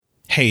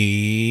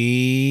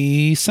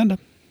Hey, Senda.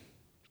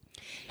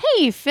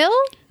 Hey, Phil.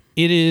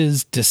 It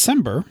is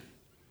December,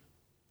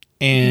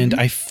 and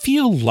I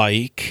feel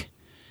like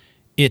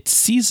it's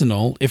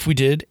seasonal if we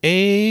did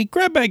a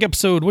grab bag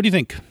episode. What do you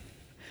think?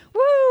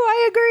 Woo,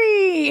 I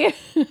agree.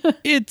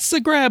 It's a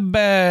grab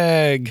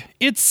bag.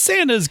 It's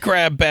Santa's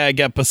grab bag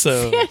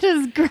episode.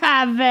 Santa's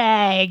grab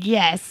bag,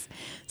 yes.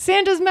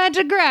 Santa's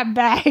magic grab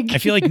bag. I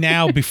feel like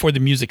now, before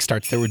the music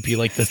starts, there would be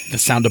like the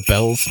sound of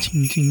bells.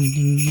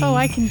 Oh,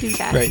 I can do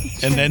that. Right.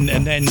 Sure. And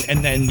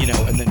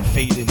then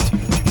fade into.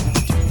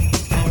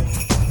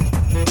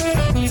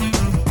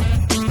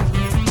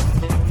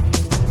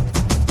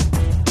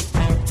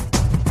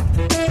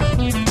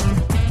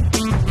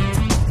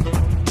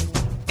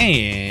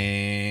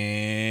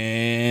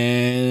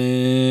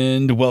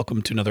 And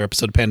welcome to another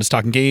episode of Pandas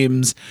Talking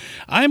Games.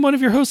 I'm one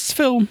of your hosts,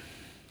 Phil.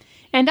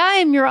 And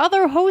I'm your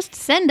other host,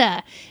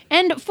 Senda.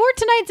 And for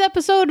tonight's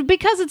episode,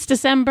 because it's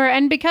December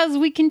and because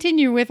we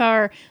continue with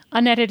our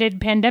unedited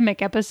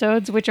pandemic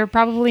episodes, which are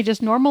probably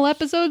just normal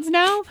episodes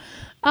now.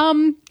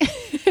 I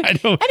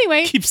know.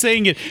 Anyway. Keep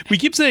saying it. We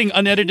keep saying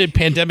unedited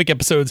pandemic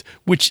episodes,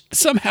 which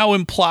somehow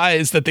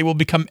implies that they will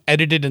become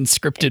edited and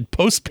scripted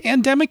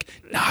post-pandemic.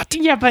 Not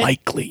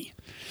likely.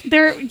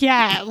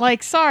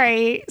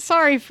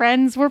 Sorry,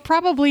 friends. We're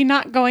probably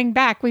not going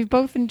back. We've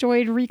both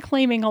enjoyed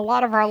reclaiming a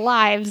lot of our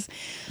lives.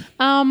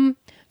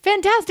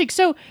 Fantastic.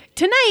 So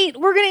tonight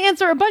we're going to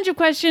answer a bunch of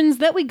questions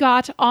that we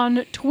got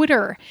on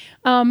Twitter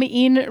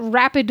in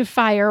rapid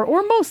fire,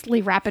 or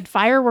mostly rapid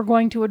fire. We're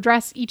going to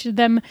address each of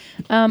them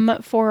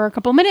for a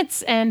couple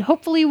minutes, and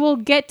hopefully we'll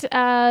get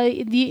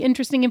the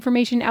interesting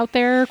information out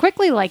there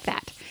quickly like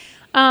that.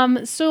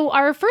 So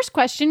our first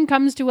question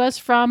comes to us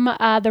from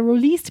the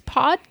Released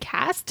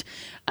Podcast,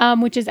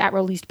 which is at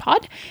Released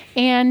Pod,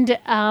 and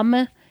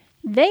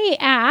they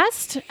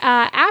asked,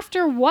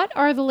 after what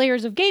are the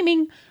layers of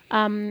gaming?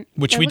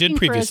 Which we did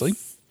previously.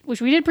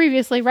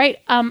 Right?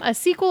 A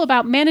sequel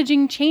about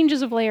managing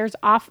changes of layers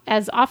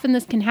as often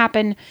this can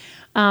happen,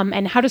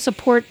 and how to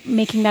support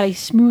making that a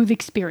smooth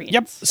experience.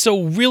 Yep.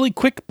 So really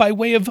quick, by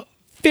way of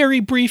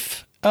very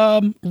brief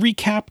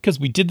recap, because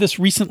we did this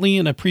recently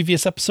in a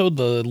previous episode,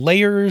 the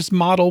layers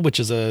model, which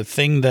is a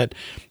thing that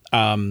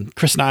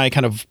Chris and I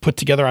kind of put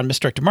together on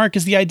Misdirected Mark,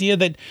 is the idea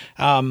that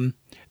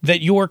that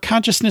your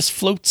consciousness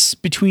floats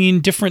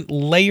between different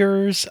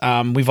layers.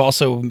 We've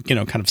also,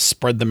 kind of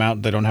spread them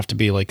out. They don't have to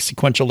be like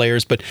sequential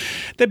layers, but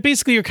that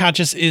basically your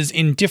conscious is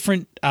in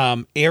different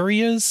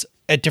areas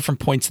at different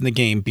points in the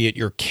game, be it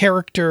your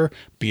character,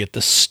 be it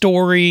the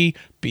story,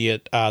 be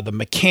it the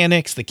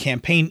mechanics, the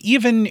campaign,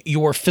 even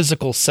your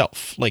physical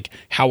self. Like,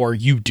 how are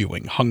you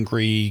doing?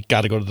 Hungry,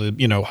 got to go to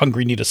the,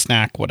 hungry, need a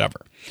snack, whatever.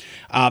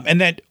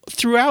 And that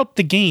throughout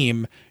the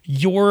game,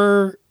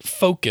 your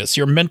focus,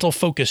 your mental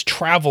focus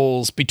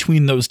travels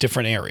between those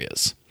different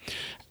areas.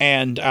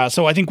 And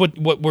so I think what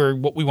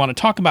we want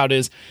to talk about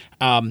is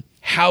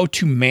how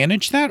to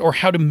manage that, or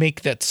how to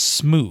make that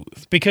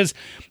smooth, because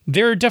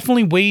there are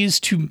definitely ways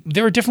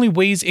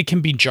it can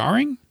be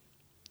jarring,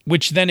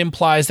 which then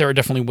implies there are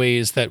definitely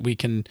ways that we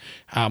can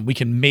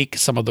make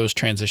some of those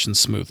transitions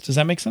smooth. Does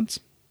that make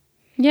sense?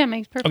 Yeah, it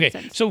makes perfect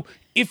sense. Okay, so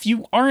if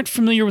you aren't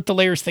familiar with the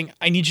layers thing,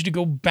 I need you to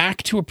go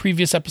back to a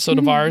previous episode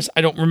of ours.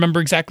 I don't remember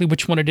exactly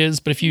which one it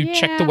is, but if you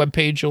check the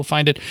webpage, you'll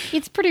find it.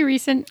 It's pretty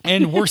recent.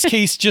 And worst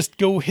case, just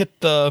go you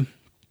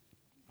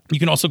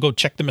can also go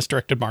check the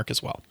Misdirected Mark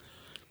as well.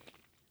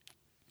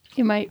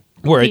 You might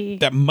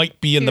that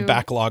might be in the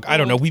backlog. I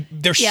don't know.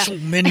 There's so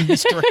many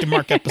Misdirected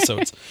Mark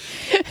episodes.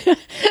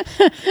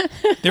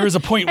 There is a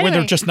point where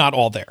they're just not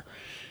all there.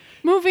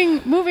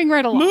 Moving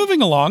right along.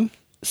 Moving along.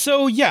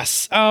 So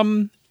yes,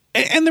 and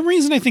the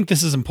reason I think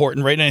this is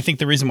important, right, and I think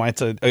the reason why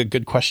it's a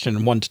good question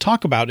and one to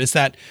talk about, is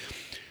that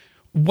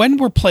when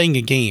we're playing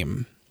a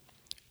game,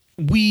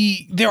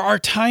 there are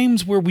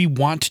times where we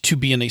want to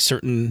be in a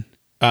certain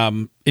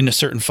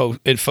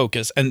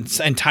focus,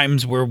 and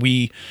times where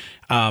we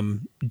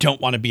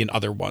don't want to be in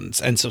other ones.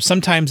 And so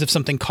sometimes if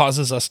something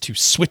causes us to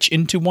switch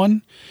into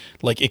one,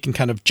 like it can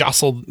kind of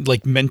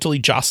mentally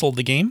jostle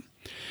the game.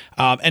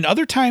 And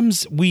other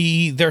times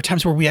there are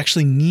times where we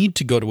actually need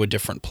to go to a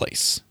different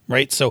place,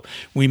 right? So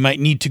we might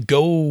need to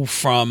go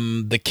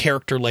from the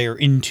character layer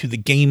into the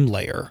game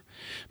layer,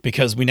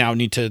 because we now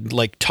need to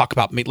talk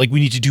about, we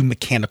need to do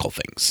mechanical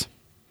things.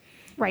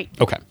 Right.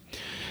 Okay.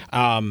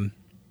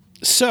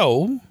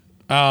 So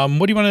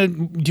what do you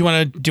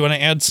want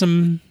to add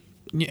some?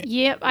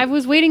 Yeah, I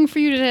was waiting for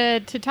you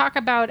to talk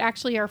about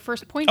actually our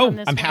first point on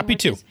this. I'm happy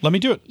to. Let me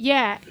do it.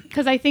 Yeah,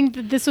 because I think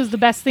that this was the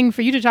best thing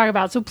for you to talk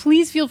about. So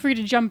please feel free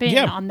to jump in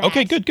on that.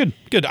 Okay, good.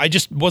 I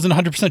just wasn't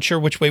 100% sure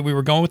which way we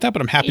were going with that,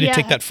 but I'm happy to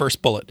take that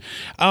first bullet.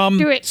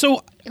 Do it.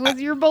 So it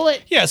was your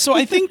bullet. Yeah, so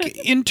I think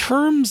in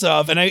terms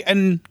of,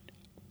 and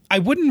I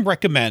wouldn't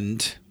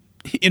recommend,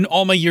 in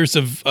all my years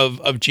of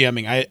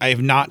GMing, I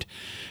have not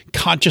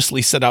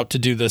consciously set out to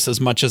do this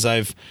as much as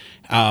I've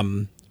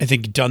I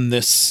think done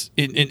this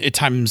at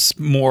times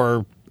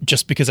more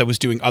just because I was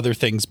doing other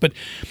things. But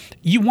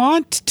you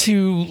want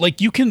to,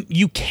 you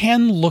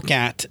can look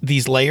at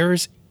these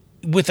layers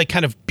with a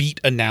kind of beat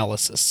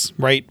analysis,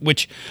 right?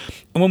 Which,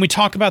 and when we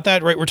talk about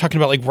that, right, we're talking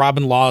about like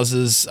Robin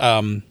Laws's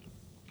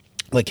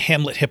like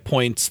Hamlet hit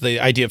points, the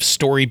idea of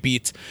story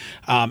beats.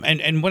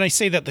 And when I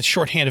say that, the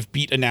shorthand of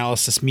beat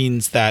analysis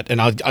means that,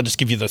 and I'll just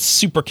give you the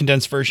super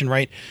condensed version,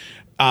 right?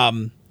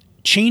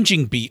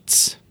 Changing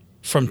beats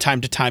from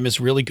time to time is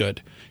really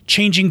good.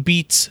 Changing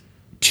beats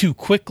too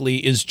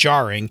quickly is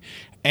jarring.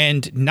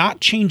 And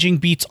not changing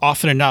beats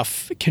often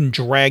enough can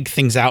drag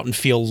things out and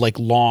feel like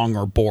long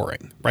or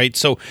boring, right?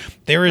 So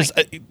there is,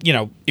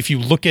 if you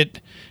look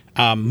at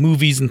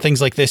movies and things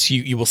like this,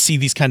 you will see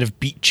these kind of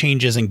beat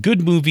changes, and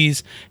good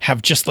movies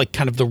have just like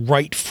kind of the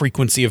right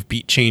frequency of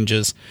beat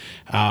changes.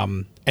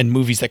 And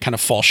movies that kind of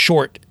fall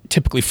short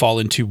typically fall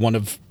into one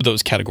of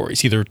those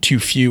categories, either too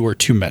few or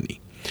too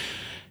many.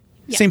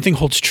 Yeah. Same thing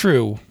holds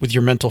true with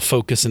your mental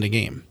focus in a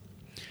game.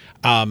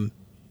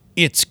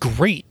 It's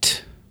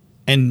great.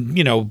 And,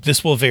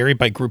 this will vary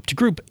by group to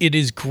group. It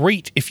is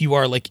great if you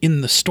are like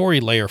in the story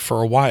layer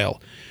for a while,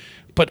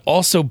 but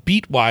also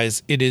beat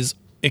wise,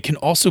 it can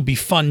also be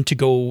fun to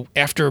go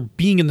after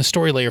being in the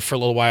story layer for a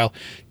little while,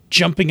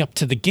 jumping up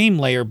to the game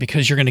layer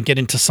because you're going to get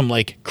into some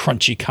like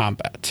crunchy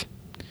combat.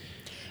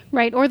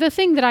 Right. Or the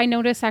thing that I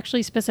notice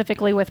actually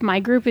specifically with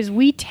my group is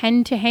we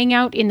tend to hang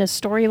out in the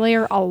story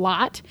layer a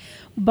lot,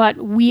 but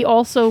we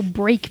also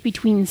break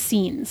between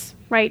scenes,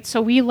 right?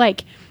 So we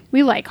like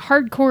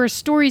hardcore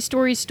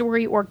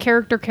story, or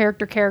character,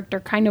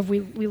 kind of we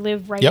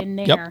live right in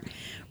there,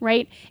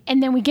 right?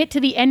 And then we get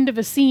to the end of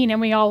a scene and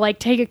we all like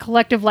take a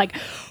collective like,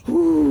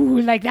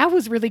 ooh, like that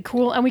was really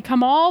cool. And we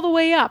come all the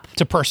way up.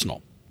 To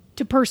personal.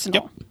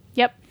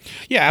 Yep.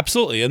 Yeah,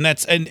 absolutely. And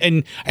that's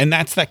and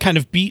that's that kind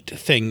of beat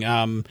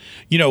thing.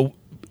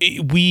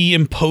 We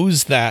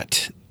impose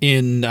that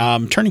in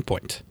Turning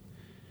Point.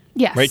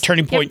 Yes. Right?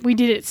 Turning Point. Yep, we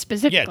did it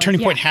specifically. Yeah,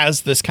 Turning Point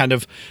has this kind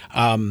of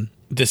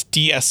this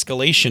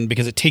de-escalation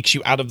because it takes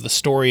you out of the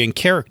story and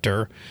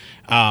character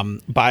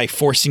by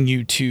forcing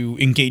you to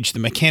engage the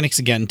mechanics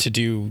again to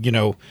do,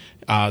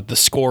 the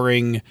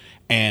scoring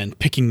and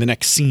picking the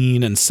next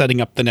scene and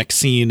setting up the next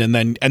scene and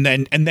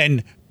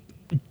then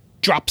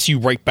drops you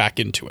right back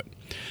into it.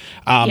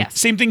 Yes.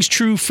 Same thing's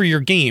true for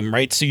your game,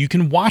 right? So you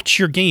can watch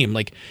your game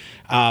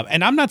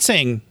and I'm not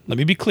saying, let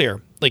me be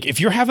clear, like if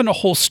you're having a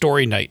whole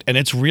story night and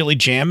it's really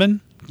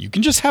jamming, you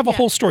can just have a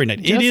whole story night.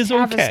 It is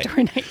okay. A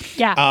story night.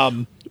 Yeah.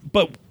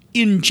 But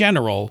in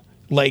general,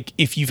 like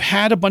if you've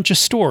had a bunch of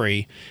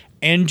story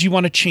and you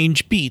want to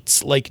change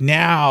beats, like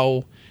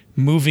now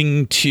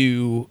moving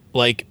to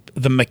like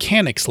the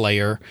mechanics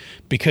layer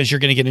because you're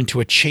going to get into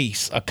a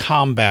chase, a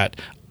combat,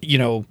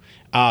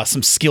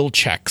 some skill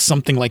checks,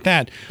 something like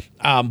that,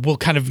 will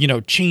kind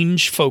of,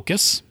 change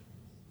focus,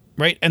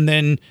 right? And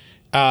then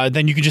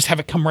you can just have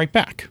it come right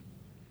back.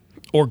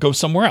 Or go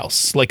somewhere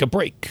else, like a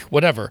break,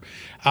 whatever.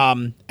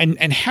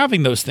 And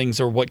having those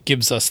things are what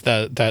gives us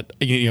that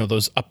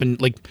those up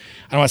and like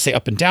I don't want to say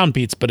up and down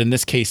beats, but in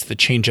this case, the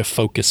change of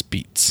focus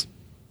beats.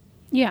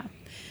 Yeah,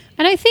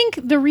 and I think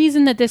the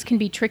reason that this can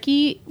be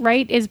tricky,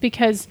 right, is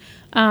because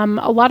a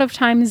lot of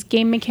times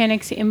game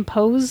mechanics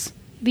impose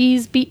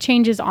these beat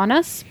changes on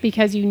us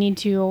because you need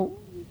to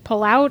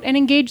pull out and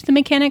engage the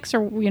mechanics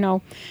or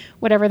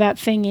whatever that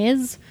thing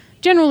is.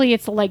 Generally,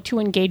 it's like to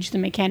engage the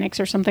mechanics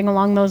or something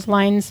along those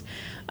lines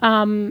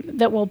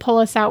that will pull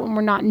us out when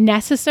we're not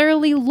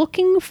necessarily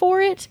looking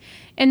for it.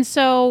 And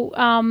so,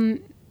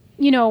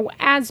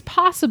 as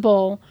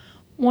possible,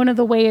 one of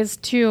the ways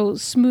to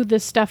smooth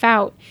this stuff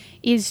out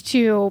is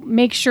to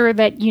make sure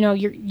that,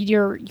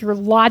 you're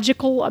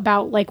logical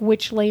about like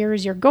which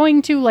layers you're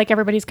going to, like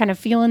everybody's kind of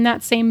feeling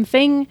that same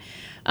thing.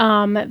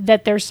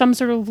 That there's some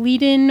sort of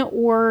lead in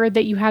or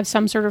that you have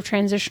some sort of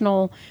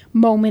transitional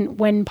moment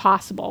when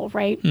possible,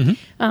 right?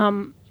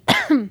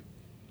 Mm-hmm.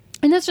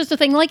 And that's just a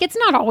thing. Like, it's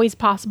not always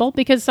possible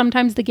because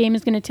sometimes the game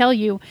is going to tell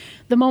you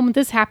the moment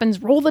this happens,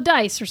 roll the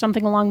dice or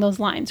something along those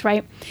lines,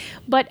 right?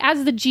 But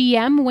as the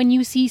GM, when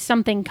you see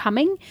something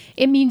coming,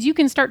 it means you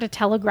can start to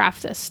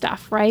telegraph this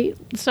stuff, right?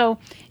 So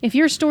if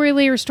you're story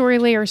layer,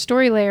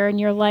 and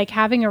you're like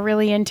having a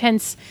really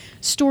intense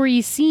story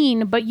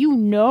scene, but you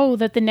know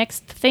that the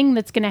next thing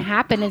that's going to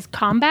happen is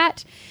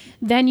combat,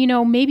 then,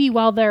 maybe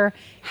while they're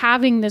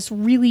having this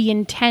really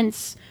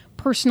intense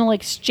personal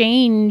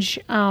exchange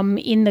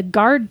in the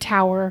guard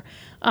tower,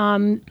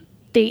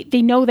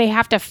 they know they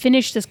have to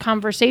finish this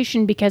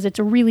conversation because it's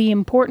really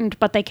important,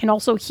 but they can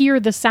also hear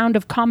the sound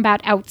of combat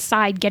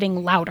outside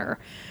getting louder.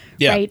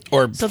 Yeah, right?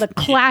 So the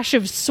clash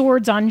of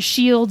swords on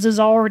shields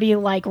is already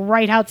like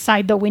right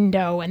outside the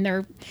window, and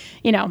they're,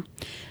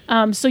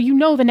 so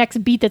the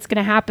next beat that's going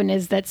to happen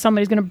is that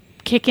somebody's going to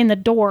kick in the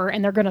door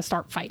and they're going to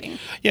start fighting.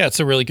 Yeah, it's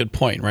a really good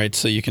point, right?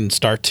 So you can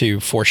start to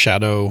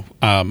foreshadow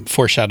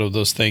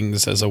those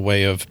things as a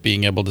way of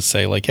being able to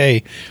say like,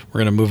 hey, we're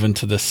going to move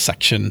into this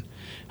section,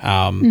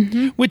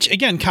 which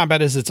again,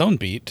 combat is its own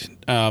beat.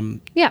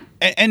 Yeah,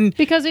 and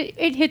because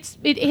it's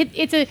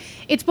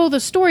both a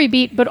story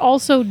beat, but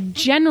also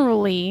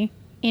generally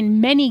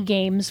in many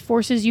games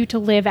forces you to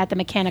live at the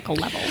mechanical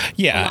level.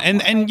 Yeah,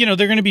 and you know,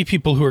 there are going to be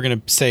people who are going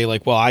to say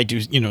like, well, I do,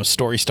 you know,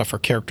 story stuff or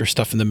character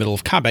stuff in the middle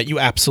of combat. You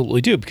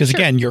absolutely do, because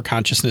again, your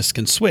consciousness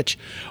can switch.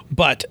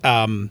 But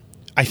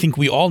I think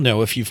we all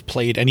know, if you've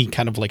played any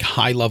kind of like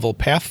high level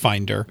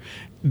Pathfinder,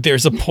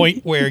 there's a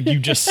point where you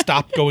just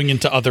stop going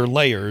into other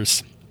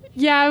layers.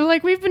 Yeah,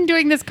 like we've been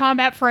doing this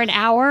combat for an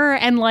hour,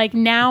 and like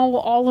now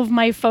all of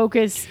my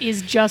focus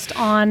is just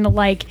on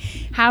like,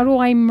 how do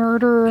I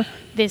murder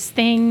this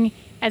thing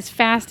as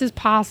fast as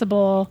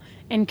possible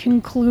and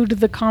conclude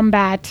the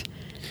combat,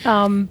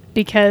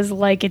 because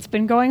like it's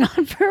been going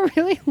on for a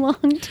really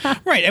long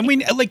time. Right, and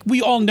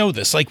we all know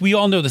this. Like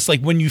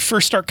when you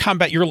first start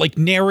combat, you're like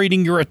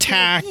narrating your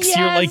attacks. Yes.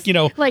 You're like, you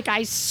know, like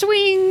I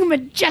swing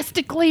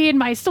majestically and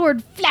my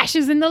sword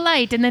flashes in the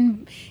light, and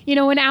then, you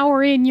know, an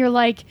hour in, you're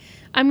like,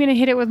 I'm going to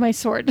hit it with my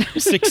sword.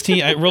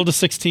 16. I rolled a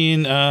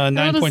 16,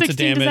 9 points of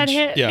damage. Does that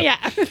hit? Yeah.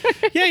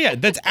 Yeah.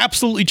 That's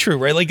absolutely true,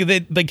 right?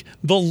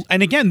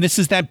 And again, this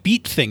is that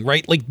beat thing,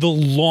 right? Like the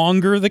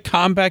longer the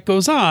combat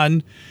goes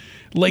on,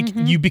 like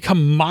you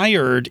become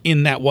mired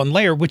in that one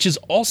layer, which is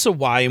also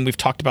why, and we've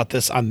talked about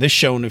this on this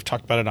show and we've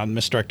talked about it on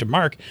Misdirected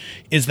Mark,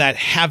 is that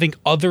having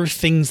other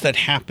things that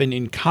happen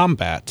in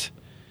combat,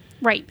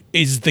 right,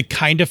 is the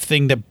kind of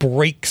thing that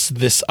breaks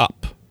this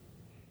up.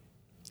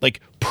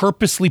 Like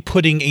purposely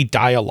putting a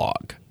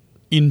dialogue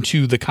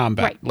into the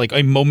combat, right, like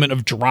a moment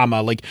of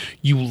drama. Like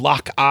you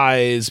lock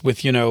eyes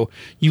with, your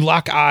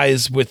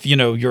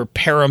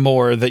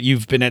paramour that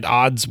you've been at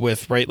odds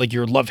with, right? Like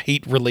your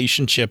love-hate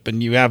relationship.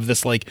 And you have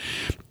this like,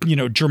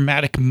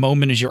 dramatic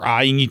moment as you're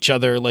eyeing each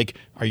other. Like,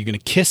 are you going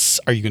to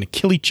kiss? Are you going to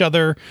kill each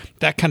other?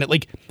 That kind of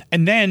like,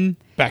 and then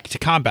back to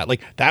combat.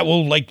 Like that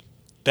will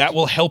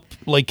help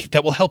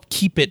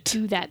keep it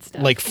do that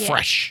stuff, like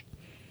fresh.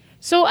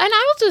 So, and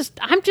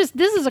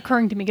this is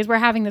occurring to me because we're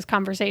having this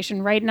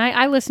conversation, right? And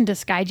I listen to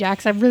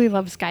Skyjacks. I really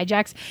love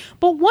Skyjacks.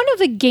 But one of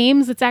the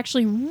games that's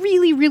actually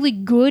really, really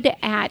good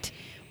at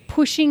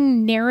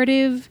pushing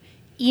narrative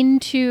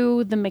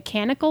into the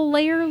mechanical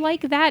layer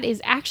like that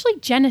is actually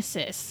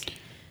Genesis.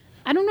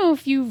 I don't know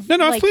if you've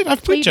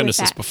I've played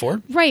Genesis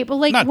before. Right, but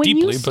like, not when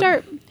deeply, you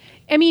start,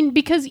 I mean,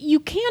 because you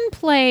can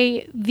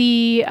play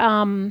the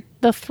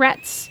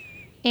threats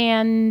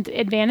and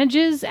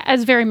advantages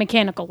as very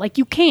mechanical. Like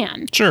you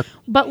can. Sure.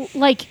 But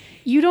like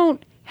you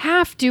don't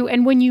have to.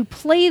 And when you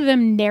play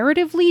them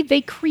narratively,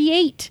 they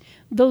create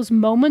those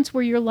moments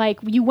where you're like,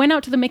 you went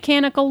out to the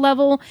mechanical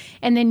level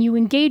and then you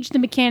engaged the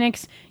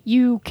mechanics,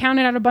 you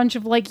counted out a bunch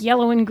of like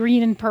yellow and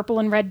green and purple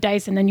and red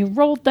dice, and then you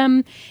rolled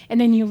them, and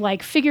then you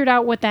like figured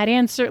out what that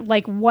answer,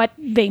 like what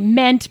they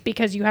meant,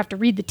 because you have to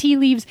read the tea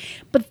leaves.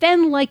 But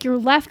then like you're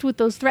left with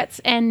those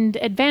threats and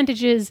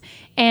advantages,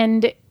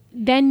 and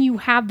then you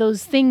have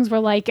those things where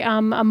like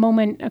a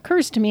moment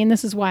occurs to me, and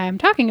this is why I'm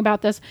talking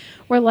about this,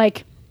 where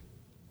like,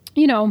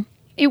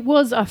 it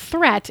was a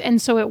threat, and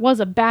so it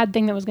was a bad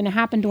thing that was going to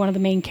happen to one of the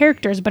main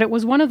characters, but it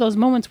was one of those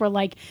moments where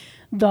like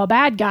the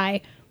bad guy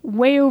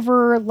way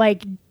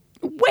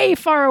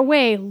far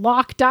away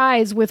locked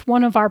eyes with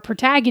one of our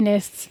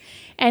protagonists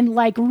and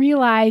like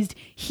realized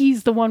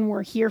he's the one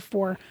we're here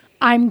for.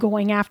 I'm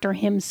going after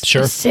him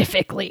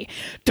specifically.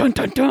 Sure. Dun,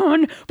 dun,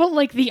 dun. But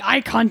like the eye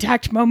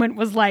contact moment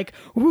was like,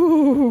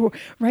 ooh,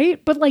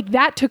 right? But like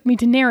that took me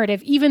to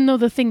narrative, even though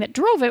the thing that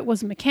drove it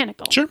was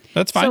mechanical. Sure,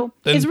 that's fine. So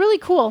it's really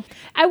cool.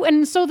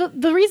 And so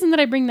the reason that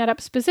I bring that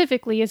up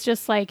specifically is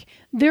just like,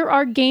 there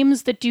are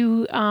games that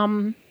do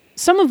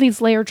some of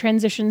these layer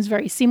transitions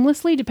very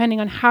seamlessly,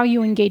 depending on how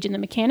you engage in the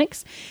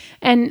mechanics.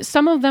 And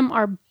some of them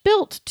are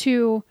built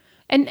to...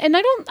 And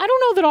I don't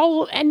know that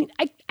all, and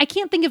I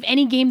can't think of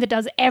any game that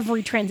does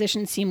every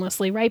transition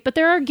seamlessly, right? But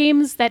there are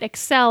games that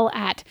excel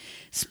at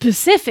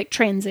specific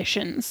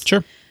transitions.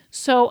 Sure.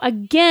 So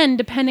again,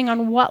 depending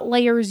on what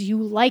layers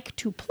you like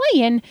to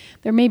play in,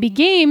 there may be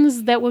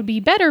games that would be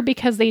better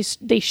because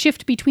they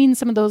shift between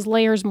some of those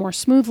layers more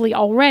smoothly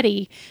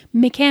already,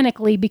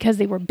 mechanically, because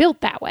they were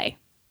built that way.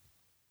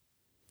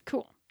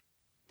 Cool.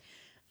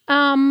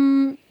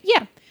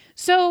 Yeah.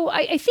 So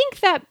I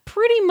think that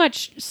pretty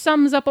much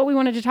sums up what we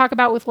wanted to talk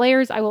about with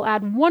layers. I will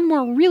add one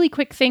more really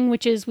quick thing,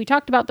 which is we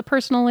talked about the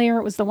personal layer.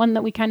 It was the one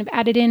that we kind of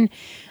added in.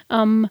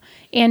 And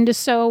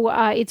so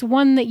it's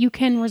one that you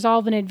can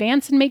resolve in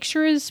advance and make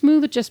sure is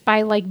smooth just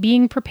by like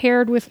being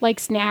prepared with like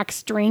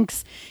snacks,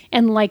 drinks,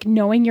 and like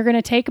knowing you're going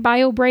to take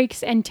bio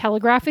breaks and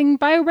telegraphing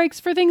bio breaks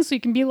for things. So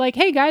you can be like,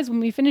 hey guys, when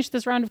we finish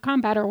this round of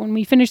combat or when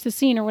we finish the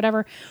scene or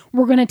whatever,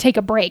 we're going to take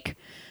a break.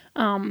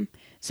 So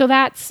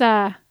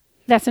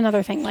that's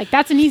another thing. Like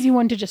that's an easy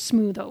one to just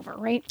smooth over,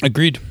 right?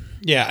 Agreed.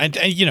 Yeah.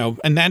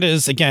 And that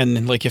is,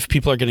 again, like if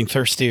people are getting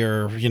thirsty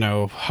or,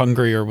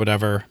 hungry or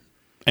whatever,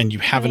 and you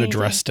haven't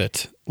addressed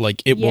it,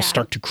 like it will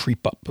start to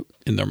creep up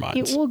in their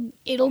minds.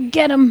 It'll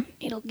get them.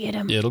 It'll get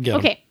them.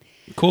 Okay.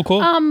 Cool.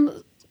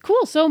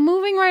 Cool. So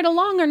moving right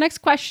along, our next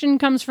question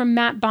comes from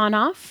Matt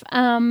Bonoff.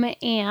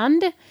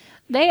 And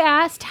They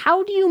asked,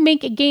 how do you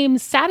make a game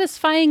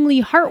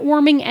satisfyingly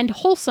heartwarming and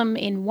wholesome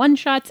in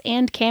one-shots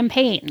and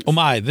campaigns? Oh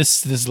my,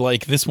 this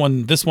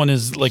one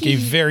is like a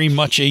very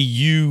much a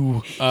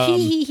you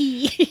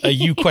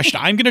question.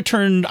 I'm gonna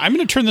turn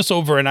this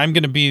over, and I'm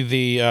gonna be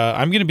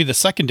the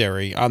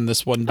secondary on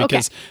this one,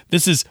 because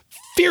this is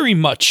very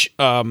much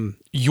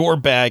your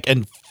bag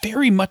and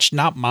very much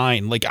not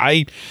mine. Like,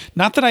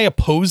 not that I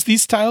oppose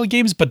these style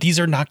games, but these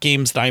are not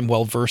games that I'm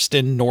well versed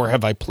in, nor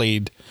have I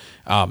played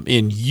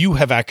in. You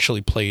have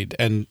actually played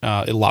and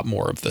a lot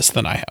more of this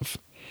than I have.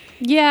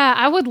 Yeah,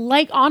 I would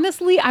like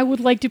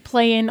to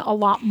play in a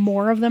lot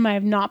more of them. I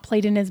have not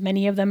played in as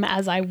many of them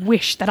as I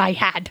wish that I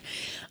had.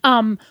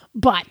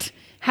 But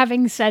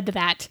having said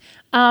that,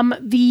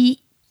 the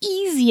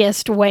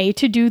easiest way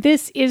to do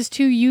this is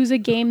to use a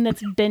game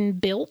that's been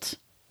built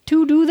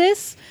to do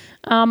this.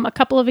 A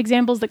couple of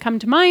examples that come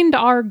to mind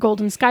are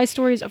Golden Sky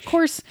Stories, of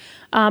course,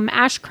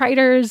 Ash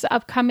Kreider's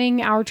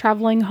upcoming Our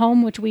Traveling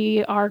Home, which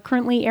we are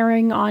currently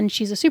airing on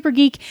She's a Super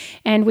Geek,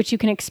 and which you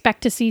can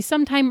expect to see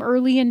sometime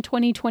early in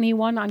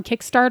 2021 on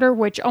Kickstarter,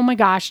 which, oh my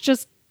gosh,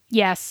 just,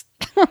 yes.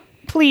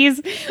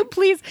 Please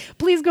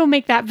go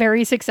make that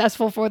very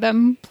successful for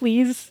them.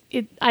 Please.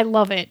 I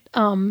love it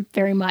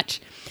very much.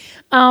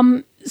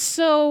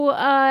 So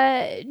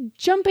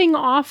jumping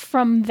off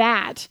from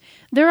that,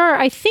 there are,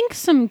 I think,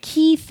 some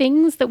key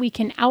things that we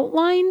can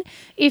outline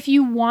if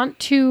you want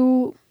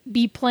to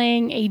be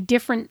playing a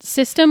different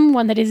system,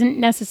 one that isn't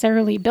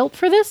necessarily built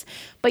for this,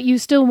 but you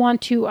still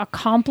want to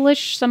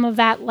accomplish some of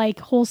that like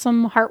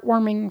wholesome,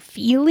 heartwarming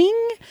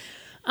feeling.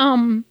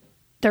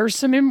 There's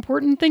some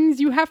important things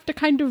you have to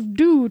kind of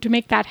do to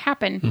make that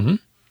happen. Mm-hmm.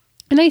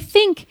 And I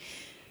think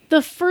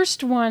the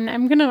first one,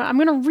 I'm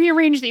gonna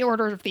rearrange the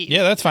order of these.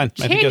 Yeah, that's fine.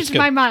 Changed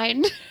my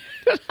mind.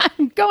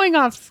 I'm going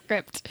off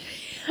script.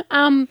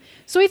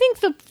 So I think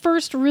the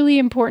first really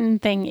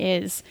important thing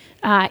is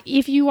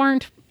if you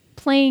aren't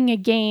playing a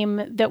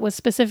game that was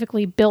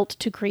specifically built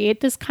to create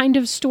this kind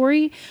of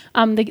story,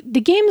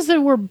 the games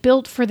that were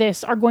built for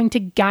this are going to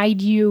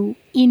guide you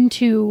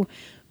into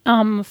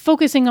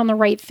focusing on the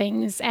right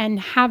things and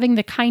having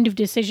the kind of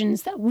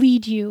decisions that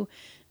lead you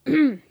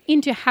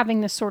into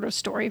having this sort of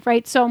story,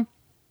 right? So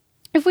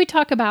if we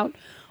talk about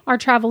Our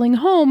Traveling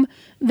Home,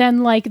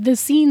 then like the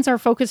scenes are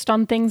focused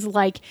on things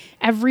like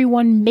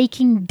everyone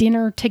making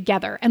dinner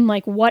together and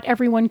like what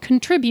everyone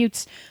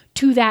contributes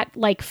to that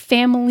like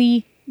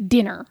family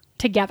dinner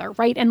together,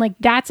 right? And like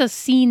that's a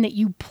scene that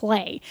you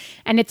play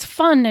and it's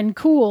fun and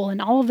cool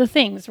and all of the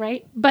things,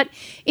 right? But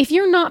if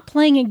you're not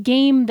playing a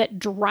game that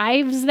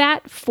drives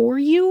that for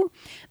you,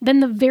 then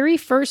the very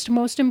first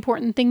most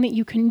important thing that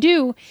you can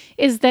do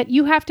is that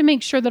you have to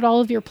make sure that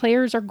all of your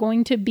players are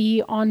going to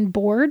be on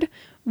board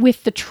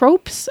with the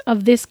tropes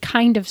of this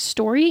kind of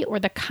story or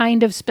the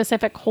kind of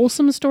specific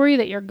wholesome story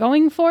that you're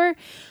going for.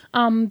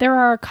 There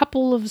are a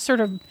couple of sort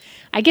of,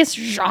 I guess,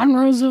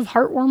 genres of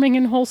heartwarming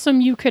and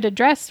wholesome you could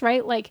address,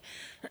 right? Like,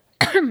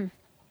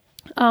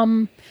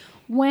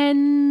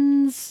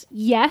 When's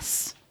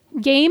Yes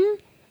game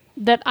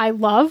that I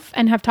love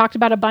and have talked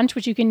about a bunch,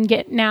 which you can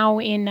get now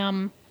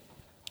in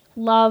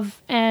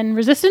Love and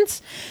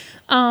Resistance,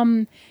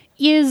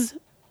 is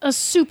a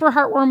super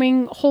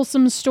heartwarming,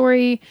 wholesome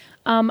story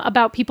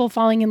about people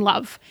falling in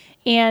love.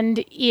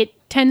 And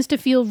it tends to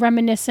feel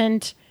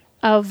reminiscent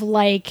of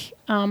like,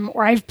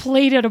 or I've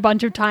played it a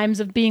bunch of times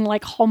of being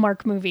like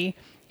Hallmark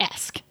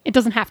movie-esque. It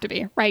doesn't have to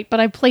be, right? But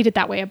I've played it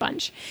that way a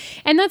bunch.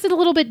 And that's a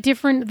little bit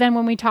different than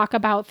when we talk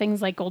about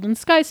things like Golden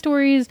Sky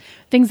Stories,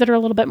 things that are a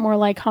little bit more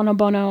like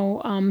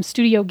Hanabono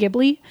Studio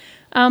Ghibli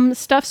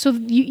stuff. So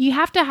you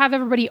have to have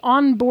everybody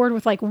on board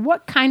with like,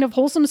 what kind of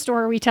wholesome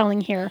story are we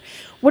telling here?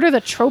 What are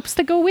the tropes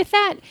that go with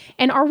that?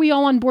 And are we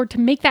all on board to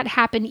make that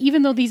happen,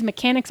 even though these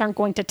mechanics aren't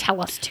going to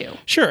tell us to?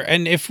 Sure.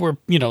 And if we're,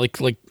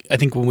 like I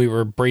think when we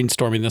were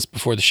brainstorming this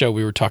before the show,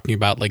 we were talking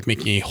about like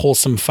making a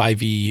wholesome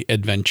 5e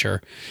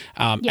adventure.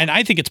 And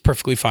I think it's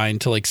perfectly fine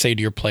to like say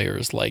to your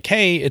players, like,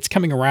 hey, it's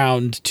coming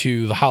around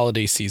to the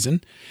holiday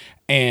season.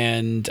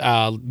 And,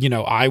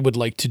 I would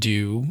like to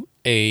do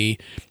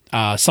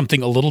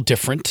something a little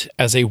different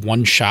as a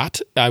one shot.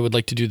 I would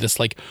like to do this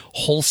like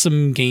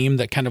wholesome game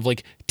that kind of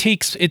like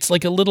it's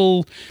like a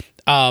little,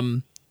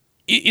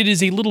 it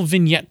is a little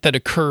vignette that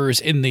occurs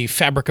in the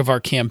fabric of our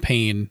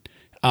campaign,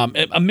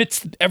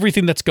 amidst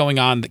everything that's going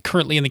on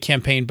currently in the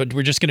campaign. But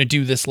we're just going to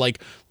do this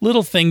like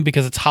little thing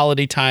because it's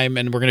holiday time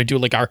and we're going to do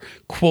like our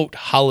quote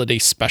holiday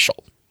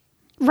special.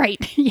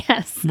 Right.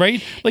 Yes.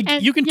 Right. Like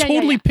you can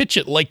totally pitch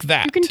it like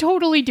that. You can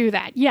totally do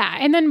that. Yeah.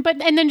 And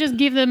then just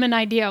give them an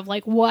idea of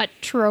like, what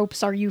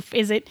tropes are you,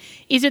 is it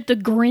the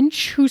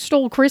Grinch who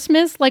stole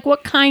Christmas? Like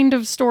what kind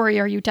of story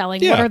are you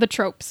telling? Yeah. What are the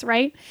tropes?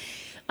 Right.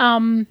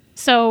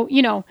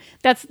 So,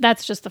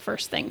 that's just the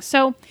first thing.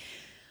 So,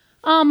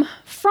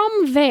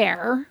 from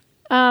there,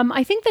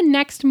 I think the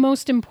next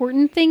most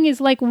important thing is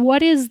like,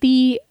 what is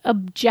the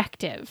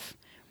objective,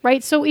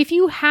 right? So if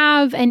you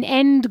have an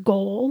end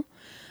goal,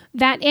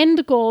 that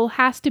end goal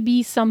has to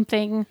be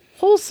something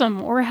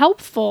wholesome or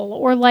helpful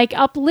or like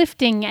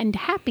uplifting and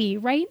happy,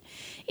 right?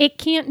 It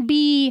can't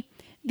be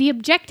the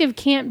objective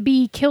can't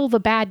be kill the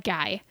bad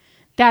guy.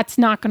 That's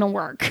not going to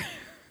work.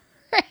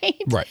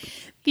 Right?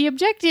 Right. The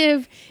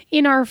objective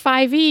in our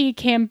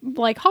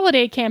 5e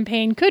holiday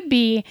campaign could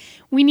be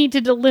we need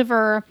to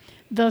deliver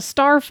the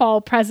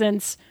Starfall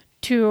presents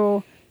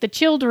to the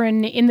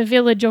children in the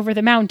village over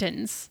the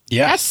mountains.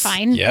 Yes. That's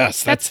fine.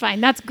 Yes. That's fine.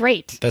 That's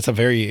great. That's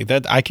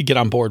that I could get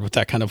on board with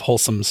that kind of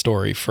wholesome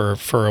story for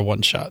a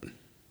one shot.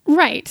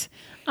 Right.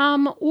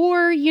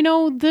 Or,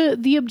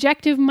 the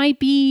objective might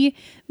be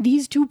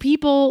these two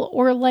people,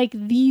 or like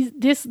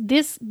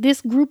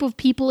this group of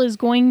people is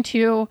going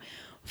to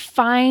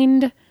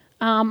find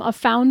a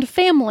found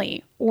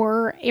family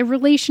or a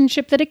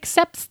relationship that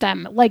accepts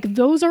them. Like,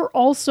 those are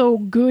also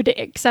good,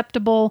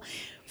 acceptable,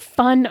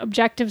 fun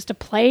objectives to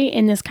play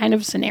in this kind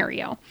of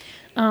scenario.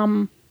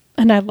 And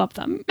I love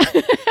them.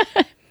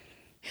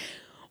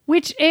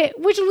 Which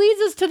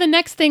leads us to the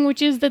next thing,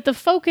 which is that the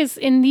focus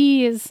in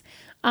these,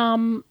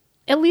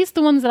 at least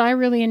the ones that I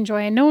really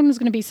enjoy, and no one was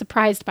going to be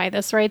surprised by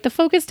this, right? The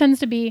focus tends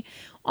to be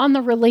on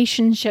the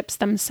relationships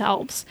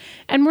themselves.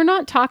 And we're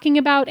not talking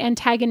about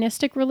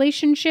antagonistic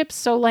relationships.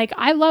 So, like,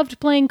 I loved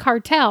playing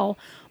Cartel,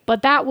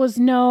 but that was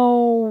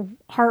no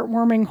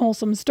heartwarming,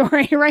 wholesome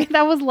story, right?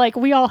 That was like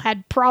we all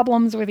had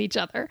problems with each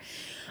other.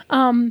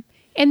 And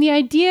the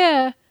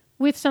idea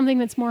with something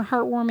that's more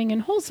heartwarming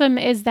and wholesome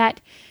is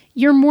that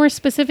you're more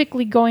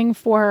specifically going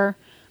for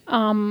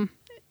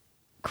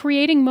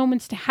creating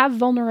moments to have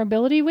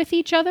vulnerability with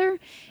each other,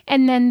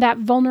 and then that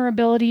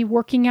vulnerability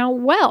working out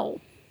well,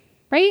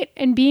 right?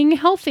 And being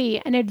healthy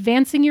and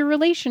advancing your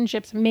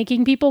relationships,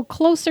 making people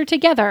closer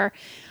together,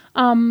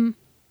 and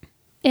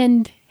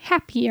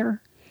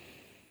happier.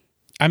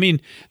 I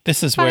mean,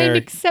 this is Find where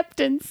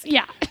acceptance.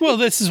 Yeah. Well,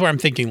 this is where I'm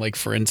thinking, like,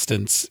 for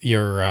instance,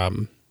 you're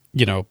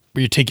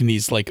taking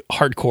these like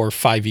hardcore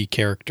 5e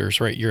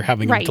characters, right? You're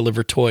having them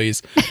deliver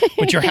toys,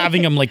 but you're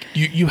having them like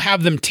you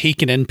have them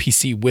take an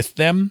NPC with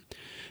them,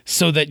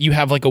 so that you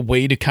have like a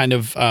way to kind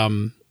of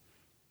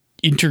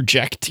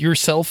interject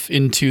yourself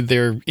into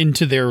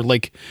their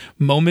like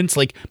moments.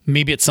 Like,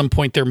 maybe at some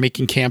point they're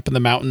making camp in the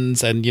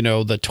mountains, and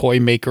the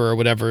toy maker or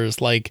whatever is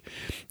like,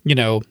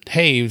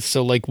 hey,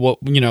 so like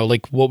what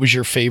was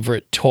your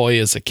favorite toy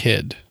as a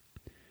kid?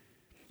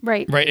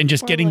 Right. And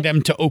just getting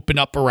them to open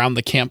up around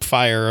the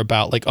campfire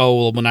about like, oh,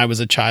 well, when I was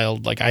a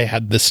child, like I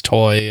had this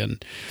toy,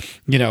 and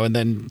and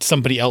then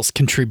somebody else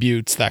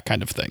contributes, that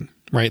kind of thing.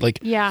 Right. Like,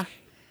 yeah.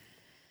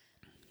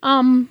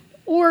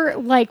 Or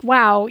like,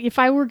 wow, if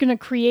I were going to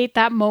create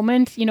that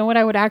moment, what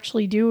I would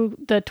actually do?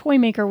 The toy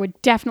maker would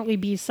definitely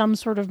be some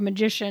sort of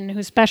magician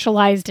who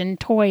specialized in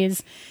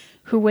toys,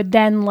 who would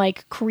then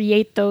like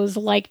recreate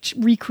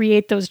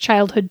those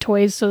childhood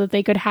toys so that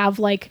they could have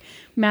like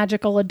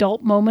magical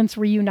adult moments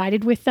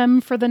reunited with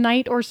them for the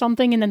night or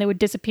something. And then they would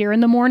disappear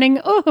in the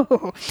morning.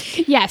 Oh,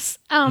 yes.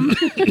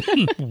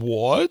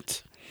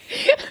 What?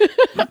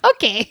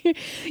 Okay.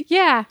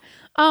 Yeah.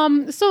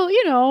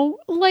 So,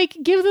 like,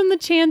 give them the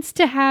chance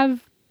to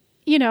have,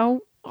 a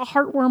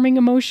heartwarming,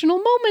 emotional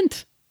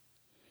moment.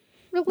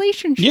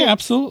 Relationship. Yeah,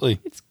 absolutely.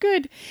 It's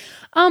good.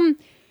 The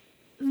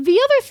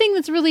other thing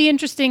that's really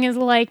interesting is,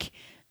 like,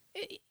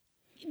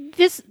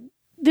 this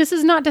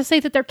is not to say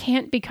that there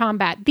can't be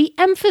combat. The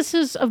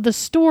emphasis of the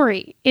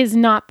story is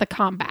not the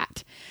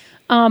combat.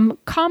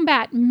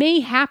 Combat may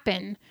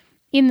happen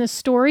in the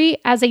story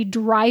as a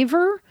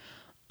driver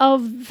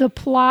of the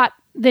plot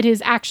that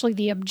is actually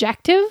the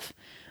objective,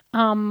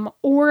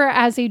 or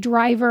as a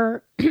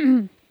driver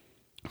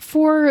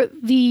for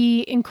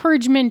the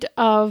encouragement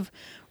of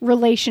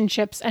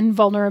relationships and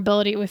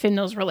vulnerability within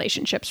those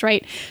relationships,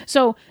 right?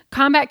 So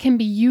combat can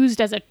be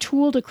used as a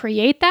tool to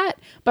create that,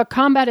 but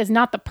combat is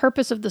not the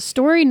purpose of the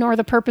story nor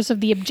the purpose of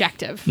the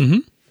objective. Mm-hmm.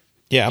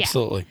 Yeah,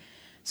 absolutely. Yeah.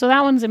 So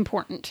that one's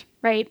important,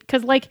 right?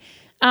 Because like,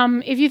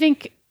 if you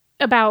think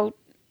about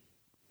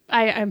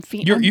I'm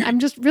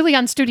just really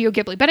on Studio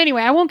Ghibli. But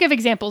anyway, I won't give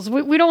examples.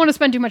 We don't want to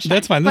spend too much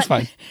time. That's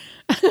fine.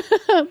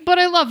 But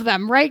I love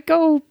them, right?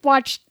 Go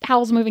watch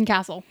Howl's Moving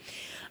Castle.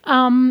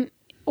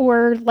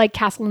 Or like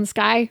Castle in the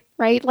Sky,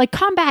 right? Like,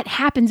 combat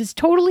happens. It's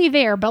totally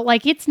there. But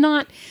like, it's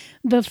not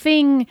the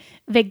thing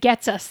that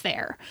gets us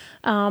there.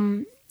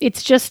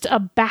 It's just a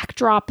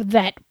backdrop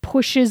that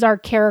pushes our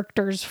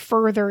characters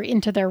further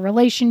into their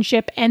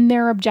relationship and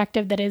their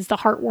objective, that is the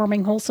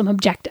heartwarming, wholesome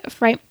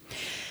objective, right?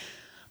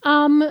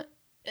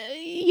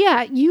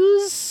 Yeah,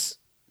 use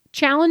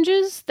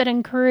challenges that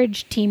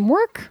encourage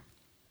teamwork.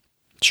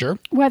 Sure.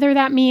 Whether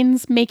that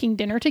means making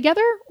dinner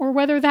together or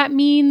whether that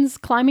means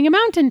climbing a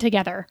mountain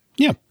together.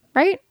 Yeah.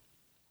 Right?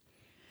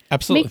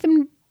 Absolutely. Make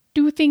them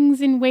do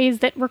things in ways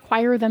that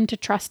require them to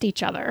trust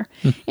each other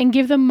and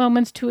give them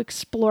moments to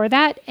explore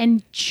that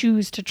and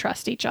choose to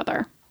trust each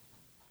other.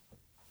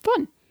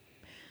 Fun.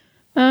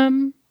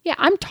 Yeah,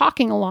 I'm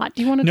talking a lot.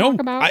 Do you want to talk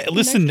about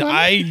listen,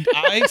 I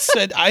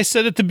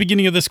said at the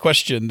beginning of this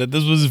question that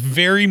this was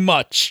very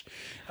much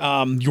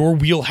your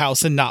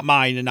wheelhouse and not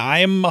mine, and I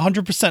am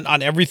 100%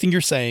 on everything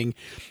you're saying.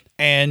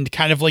 And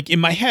kind of like in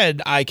my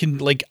head, I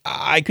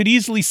could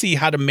easily see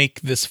how to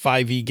make this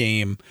 5e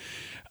game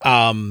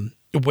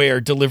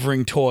where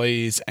delivering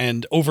toys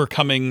and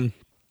overcoming,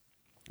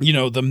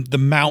 the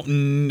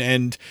mountain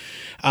and,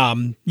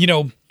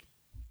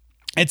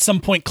 at some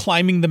point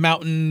climbing the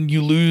mountain,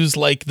 you lose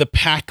like the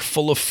pack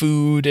full of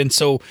food. And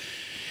so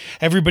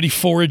everybody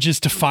forages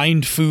to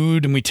find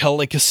food, and we tell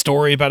like a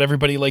story about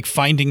everybody like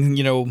finding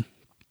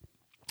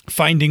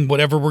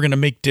whatever we're going to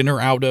make dinner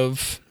out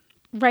of.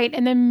 Right.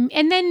 And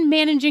then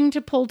managing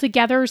to pull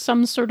together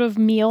some sort of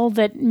meal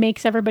that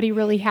makes everybody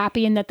really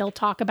happy and that they'll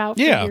talk about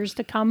for years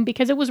to come,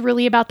 because it was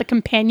really about the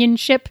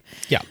companionship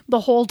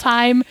the whole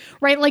time.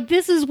 Right. Like,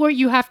 this is where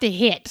you have to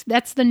hit.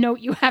 That's the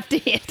note you have to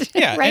hit.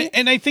 Yeah. Right.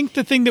 And I think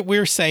the thing that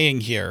we're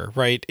saying here,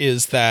 right,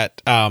 is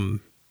that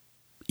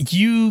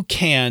you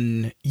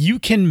can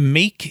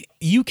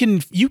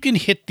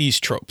hit these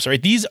tropes,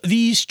 right?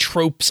 These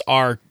tropes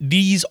are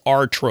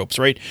tropes,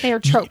 right? They are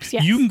tropes.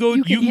 Yes. You can go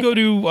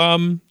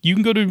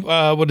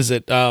to what is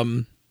it?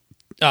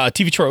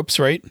 TV Tropes,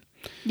 right?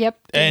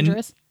 Yep.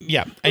 Dangerous.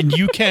 And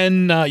you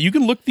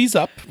can look these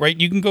up, right?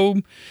 You can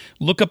go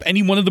look up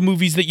any one of the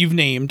movies that you've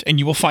named, and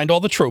you will find all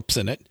the tropes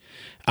in it.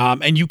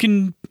 And you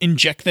can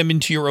inject them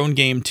into your own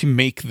game to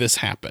make this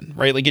happen,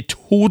 right? Like, it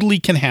totally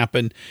can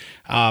happen.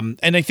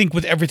 And I think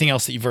with everything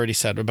else that you've already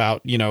said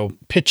about,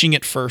 pitching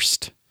it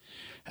first,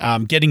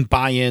 getting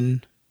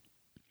buy-in.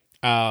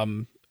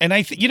 And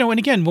and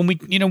again, when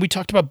we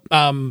talked about,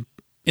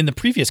 in the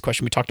previous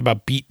question, we talked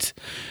about beat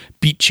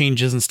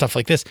changes and stuff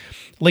like this.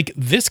 Like,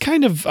 this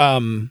kind of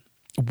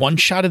one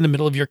shot in the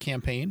middle of your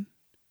campaign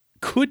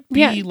could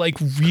be like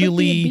really could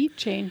be a beat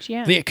change.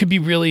 Yeah, it could be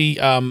really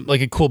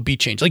like a cool beat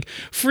change. Like,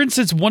 for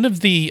instance, one of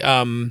the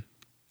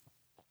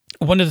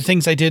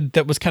things I did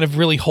that was kind of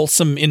really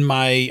wholesome in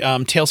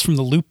my Tales from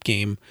the Loop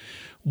game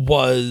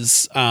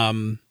was,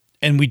 and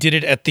we did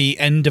it at the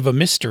end of a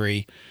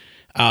mystery.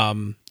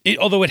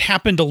 Although it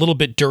happened a little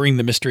bit during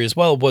the mystery as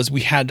well, was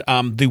we had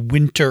the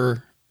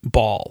winter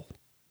ball.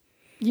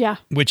 Yeah.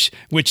 Which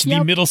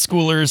the middle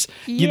schoolers,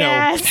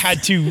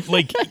 had to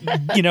like,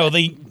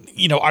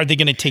 are they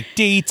going to take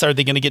dates? Are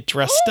they going to get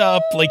dressed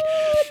up? Like,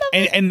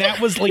 and that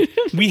was like,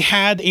 we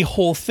had a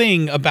whole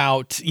thing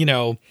about,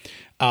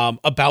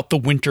 about the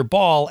winter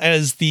ball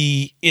as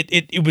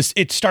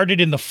it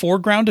started in the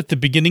foreground at the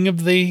beginning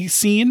of the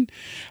scene.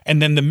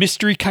 And then the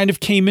mystery kind of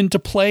came into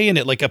play, and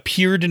it like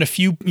appeared in a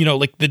few,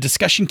 like the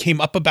discussion came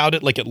up about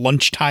it, like at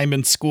lunchtime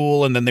in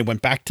school. And then they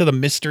went back to the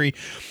mystery.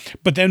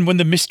 But then when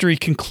the mystery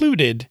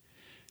concluded,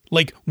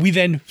 like, we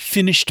then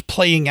finished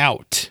playing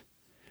out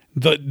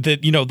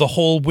the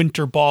whole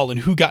winter ball and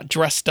who got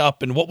dressed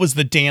up and what was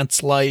the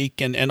dance like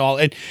and all.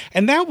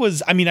 And that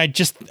was, I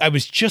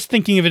was just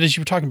thinking of it as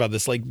you were talking about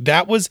this, like,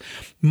 that was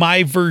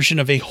my version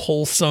of a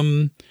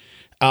wholesome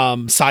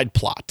side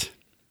plot.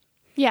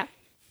 Yeah.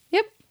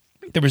 Yep.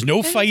 There was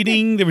no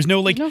fighting. There was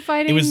no like. No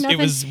fighting. It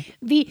was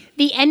the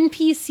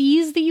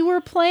NPCs that you were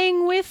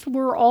playing with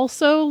were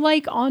also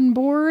like on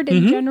board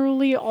and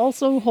generally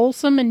also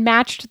wholesome and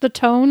matched the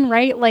tone,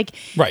 right? Like,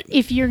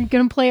 if you're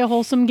gonna play a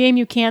wholesome game,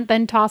 you can't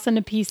then toss in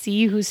a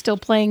PC who's still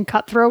playing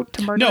Cutthroat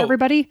to murder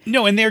everybody.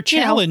 No, and their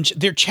challenge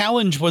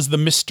was the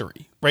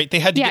mystery, right? They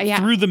had to get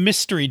through the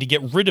mystery to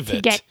get rid of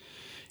it. Get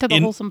to the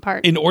wholesome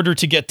part. In order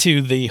to get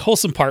to the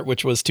wholesome part,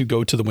 which was to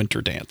go to the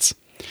winter dance.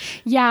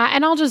 Yeah,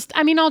 and I'll just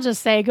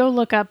say, go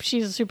look up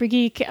She's a Super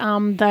Geek.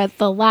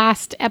 The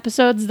last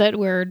episodes that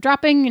we're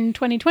dropping in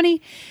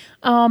 2020,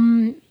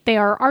 they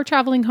are Our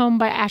Traveling Home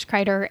by Ash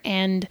Kreider,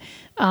 and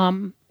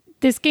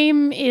this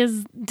game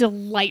is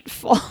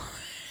delightful,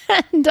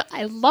 and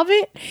I love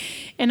it,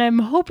 and I'm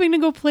hoping to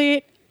go play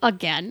it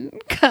again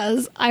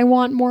because I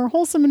want more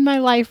wholesome in my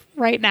life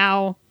right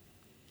now.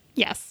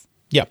 Yes.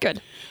 Yeah. Good.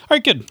 All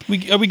right, good.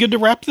 Are we good to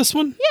wrap this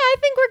one? Yeah, I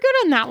think we're good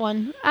on that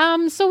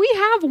one. So we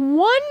have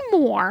one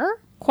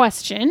more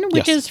question,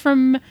 which is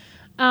from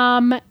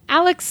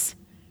Alex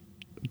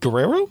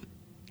Guerrero.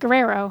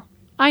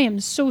 I am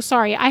so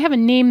sorry. I have a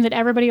name that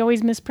everybody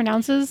always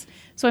mispronounces,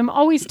 so I'm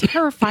always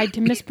terrified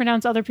to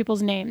mispronounce other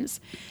people's names.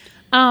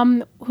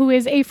 Who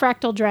is a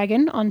Fractal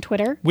Dragon on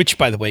Twitter. Which,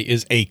 by the way,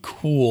 is a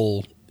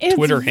cool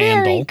Twitter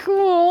handle. Very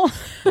cool.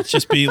 let's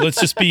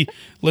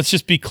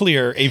just be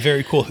clear, a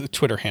very cool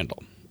Twitter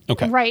handle.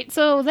 Okay. Right.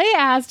 So they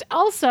asked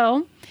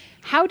also,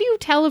 how do you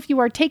tell if you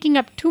are taking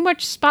up too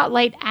much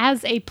spotlight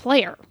as a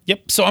player?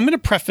 Yep. So I'm going to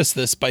preface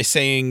this by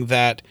saying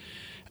that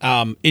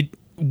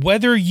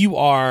whether you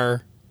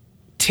are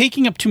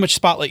taking up too much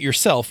spotlight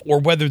yourself or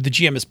whether the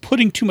GM is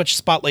putting too much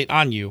spotlight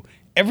on you,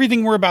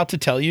 everything we're about to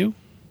tell you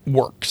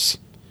works.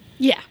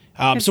 Yeah.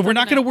 So we're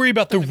not going to worry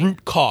about the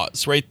root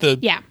cause, right?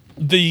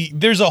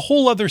 There's a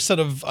whole other set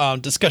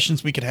of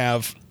discussions we could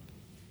have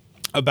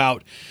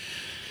about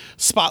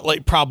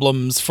spotlight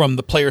problems from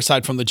the player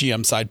side, from the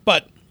GM side.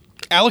 But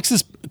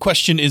Alex's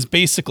question is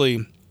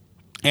basically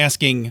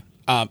asking,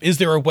 is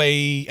there a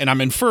way, and I'm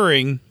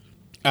inferring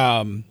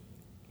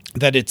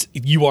that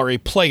you are a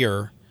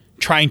player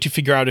trying to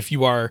figure out if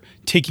you are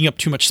taking up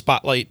too much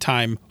spotlight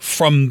time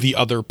from the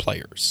other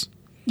players.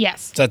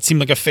 Yes. Does that seem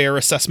like a fair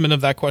assessment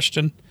of that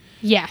question?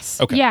 Yes.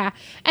 Okay. Yeah.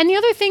 And the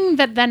other thing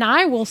that then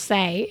I will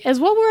say is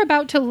what we're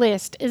about to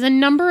list is a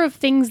number of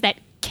things that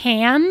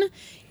can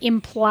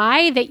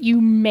imply that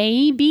you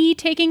may be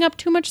taking up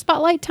too much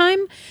spotlight time.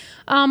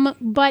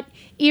 But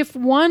if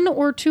one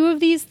or two of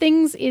these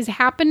things is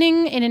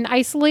happening in an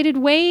isolated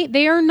way,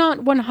 they are not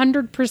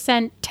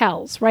 100%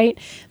 tells, right?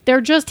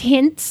 They're just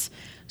hints.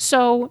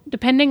 So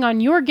depending on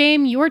your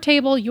game, your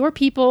table, your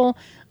people,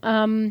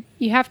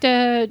 you have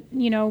to,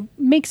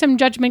 make some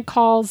judgment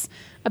calls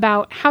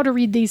about how to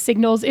read these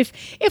signals. If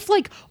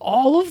like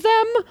all of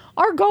them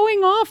are going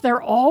off,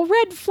 they're all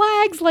red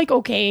flags, like,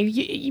 okay,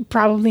 you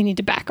probably need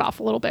to back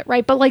off a little bit,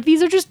 right? But like,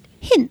 these are just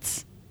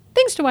hints,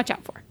 things to watch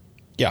out for.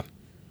 Yeah.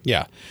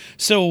 Yeah.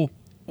 So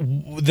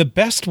the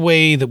best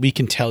way that we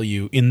can tell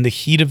you in the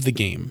heat of the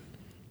game.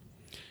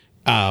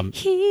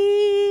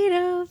 Heat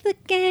of the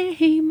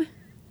game.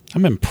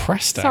 I'm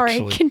impressed, Sorry,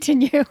 actually.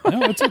 Continue.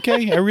 No, it's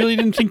okay. I really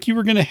didn't think you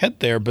were going to head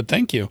there, but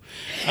thank you.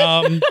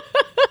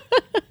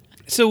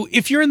 So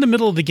if you're in the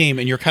middle of the game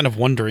and you're kind of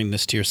wondering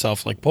this to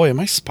yourself, like, boy, am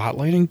I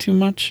spotlighting too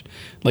much?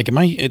 Am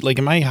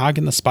I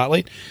hogging the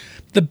spotlight?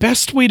 The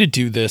best way to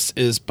do this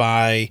is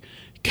by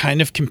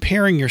kind of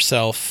comparing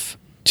yourself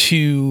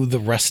to the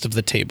rest of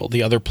the table,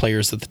 the other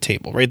players at the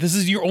table, right? This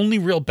is your only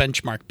real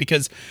benchmark,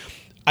 because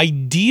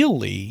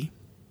ideally,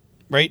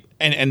 right?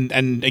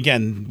 And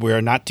again,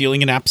 we're not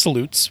dealing in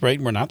absolutes, right?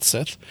 We're not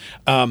Sith.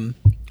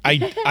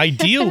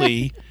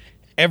 Ideally,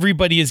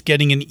 everybody is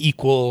getting an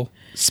equal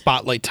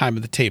spotlight time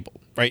at the table,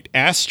 right?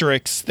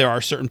 Asterisks, there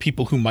are certain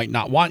people who might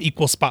not want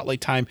equal spotlight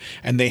time,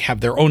 and they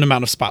have their own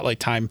amount of spotlight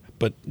time,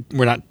 but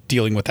we're not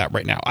dealing with that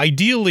right now.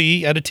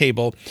 Ideally, at a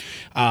table,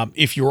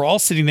 if you're all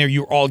sitting there,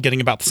 you're all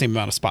getting about the same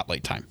amount of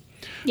spotlight time.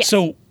 Yes.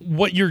 So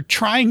what you're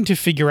trying to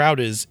figure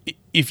out is,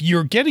 if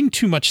you're getting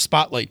too much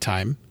spotlight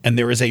time, and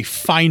there is a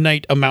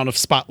finite amount of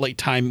spotlight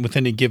time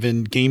within a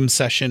given game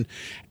session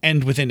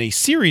and within a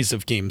series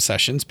of game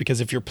sessions, because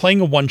if you're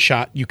playing a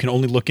one-shot, you can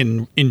only look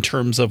in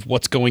terms of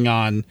what's going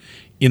on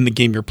in the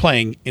game you're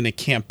playing. In a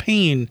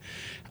campaign,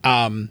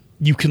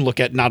 you can look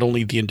at not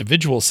only the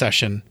individual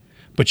session,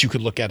 but you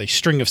could look at a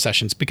string of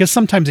sessions, because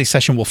sometimes a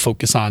session will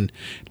focus on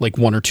like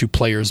one or two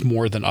players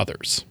more than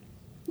others.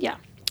 Yeah.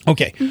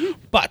 Okay. Mm-hmm.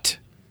 But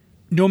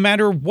no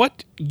matter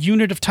what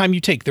unit of time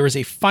you take, there is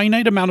a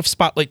finite amount of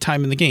spotlight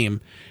time in the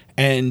game,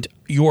 and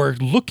you're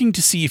looking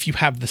to see if you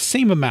have the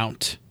same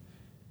amount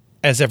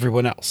as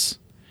everyone else.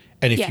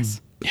 And if you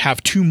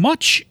have too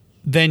much,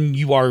 then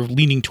you are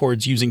leaning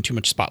towards using too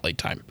much spotlight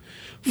time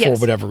for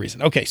whatever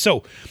reason. Okay,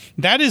 so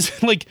that is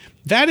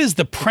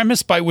the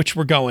premise by which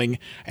we're going.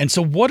 And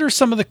so what are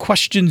some of the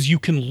questions you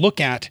can look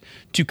at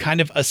to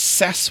kind of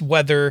assess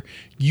whether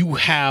you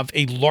have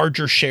a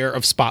larger share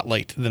of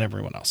spotlight than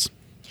everyone else?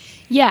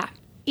 Yeah.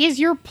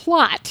 Is your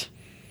plot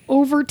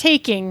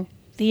overtaking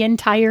the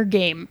entire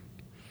game?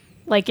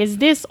 Like, is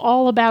this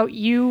all about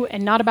you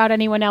and not about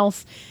anyone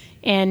else?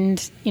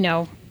 And,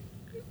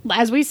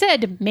 as we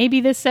said, maybe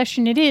this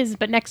session it is,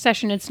 but next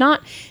session it's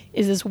not.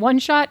 Is this one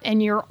shot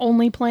and you're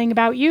only playing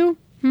about you?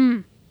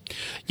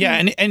 Yeah,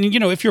 and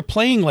if you're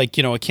playing like,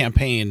 a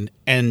campaign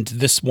and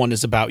this one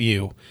is about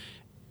you,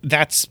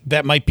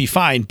 that might be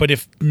fine. But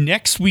if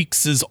next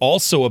week's is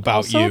also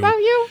about you,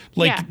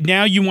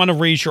 now you want to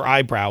raise your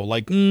eyebrow,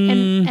 like,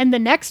 and the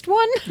next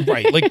one,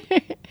 right? Like,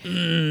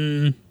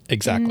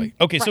 exactly.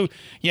 Okay, right. So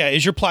yeah,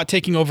 is your plot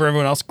taking over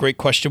everyone else? Great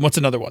question. What's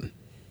another one?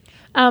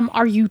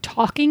 Are you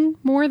talking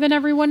more than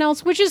everyone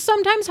else? Which is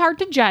sometimes hard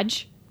to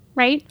judge,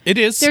 right? It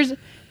is.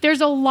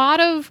 There's a lot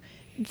of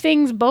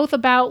things both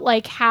about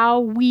like how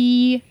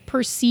we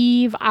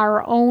perceive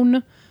our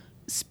own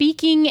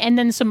speaking, and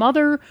then some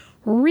other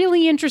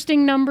really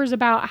interesting numbers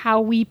about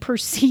how we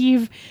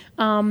perceive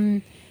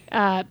men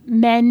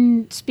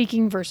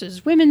speaking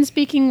versus women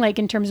speaking, like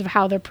in terms of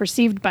how they're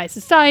perceived by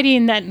society.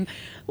 And then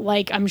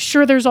like, I'm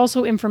sure there's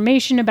also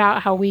information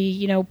about how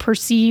we,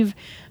 perceive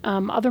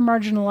other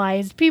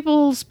marginalized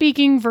people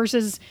speaking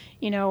versus,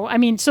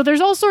 so there's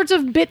all sorts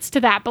of bits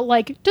to that. But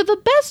like, to the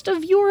best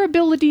of your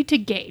ability to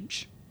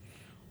gauge,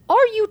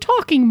 are you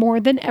talking more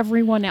than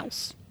everyone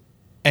else?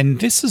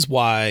 And this is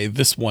why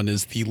this one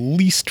is the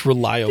least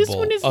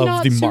reliable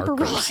of the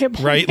markers,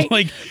 reliable, right?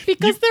 Like,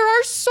 because there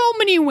are so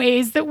many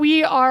ways that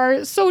we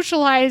are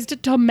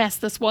socialized to mess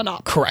this one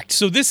up. Correct.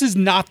 So this is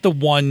not the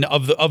one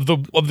of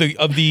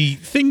the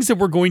things that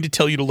we're going to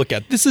tell you to look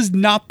at. This is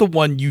not the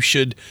one you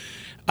should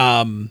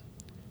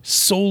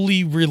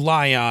solely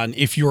rely on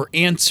if your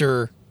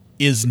answer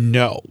is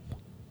no.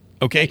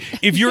 Okay?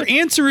 If your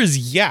answer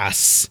is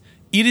yes,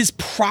 it is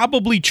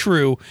probably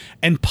true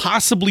and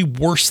possibly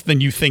worse than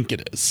you think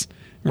it is,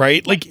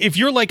 right? Like, if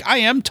you're like, I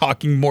am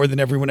talking more than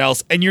everyone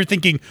else, and you're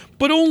thinking,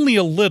 but only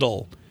a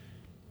little,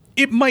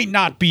 it might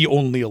not be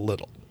only a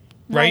little,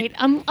 right?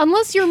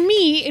 Unless you're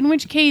me, in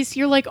which case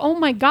you're like, oh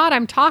my God,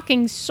 I'm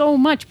talking so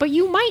much, but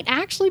you might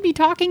actually be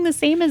talking the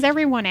same as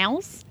everyone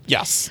else.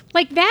 Yes.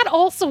 Like, that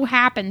also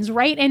happens,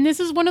 right? And this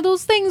is one of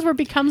those things where it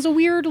becomes a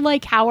weird,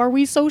 like, how are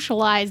we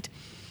socialized?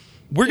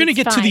 We're going to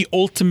get to the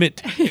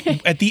ultimate.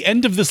 At the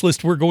end of this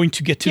list, we're going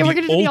to get to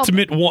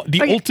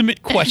the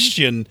ultimate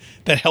question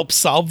that helps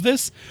solve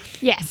this.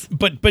 Yes.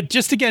 But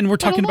just again, we're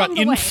talking about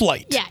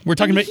in-flight. Yeah. We're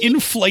talking about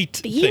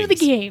in-flight The heat of the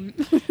game.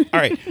 All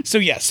right. So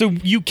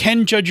you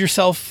can judge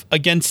yourself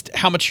against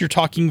how much you're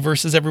talking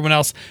versus everyone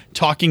else.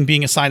 Talking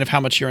being a sign of how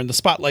much you're in the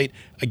spotlight.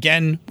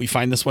 Again, we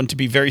find this one to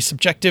be very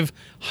subjective,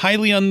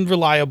 highly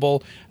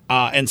unreliable,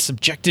 and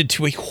subjected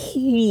to a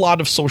whole lot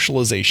of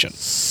socialization.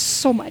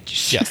 So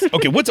much. Yes.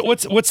 Okay.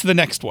 What's the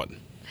next one?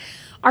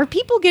 Are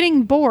people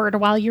getting bored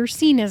while your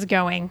scene is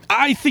going?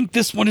 I think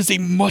this one is a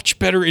much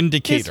better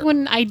indicator. This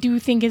one I do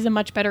think is a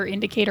much better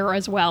indicator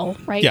as well,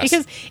 right? Yes.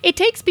 Because it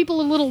takes people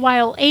a little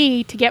while,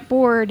 A, to get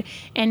bored,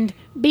 and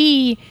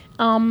B,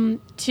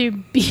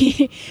 to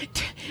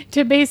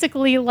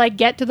basically like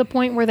get to the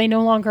point where they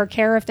no longer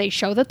care if they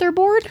show that they're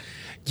bored.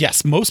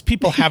 Yes. Most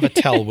people have a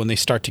tell when they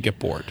start to get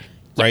bored,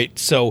 right?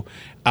 So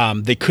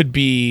they could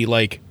be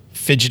like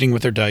fidgeting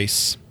with their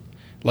dice,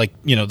 like,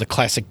 the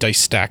classic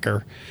dice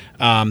stacker.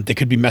 They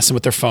could be messing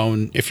with their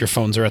phone if your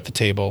phones are at the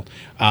table.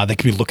 They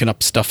could be looking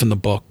up stuff in the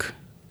book.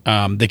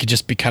 They could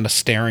just be kind of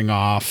staring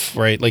off,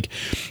 right? Like,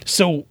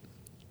 so,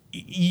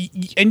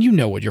 and you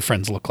know what your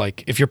friends look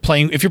like. If you're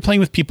playing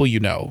with people, you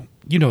know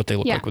what they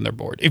look like when they're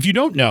bored. If you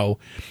don't know,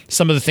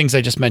 some of the things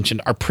I just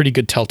mentioned are pretty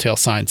good telltale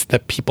signs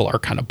that people are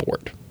kind of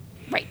bored.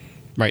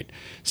 Right.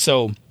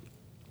 So,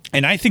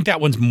 and I think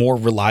that one's more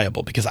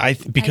reliable because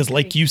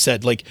like you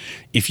said, like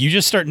if you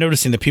just start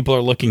noticing that people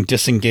are looking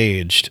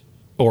disengaged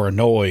or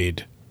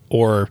annoyed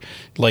or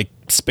like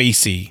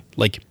spacey,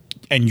 like,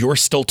 and you're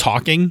still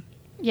talking,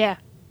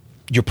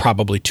 you're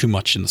probably too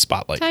much in the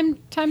spotlight.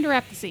 Time to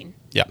wrap the scene.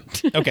 Yeah.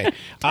 Okay.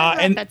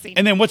 And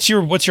then what's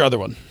your other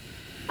one?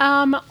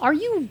 Are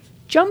you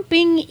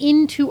jumping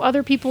into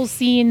other people's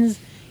scenes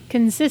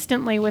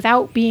consistently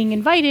without being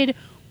invited,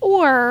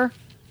 or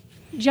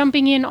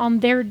jumping in on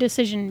their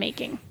decision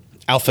making?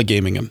 Alpha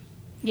gaming them.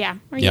 Yeah,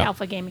 or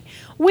alpha gaming.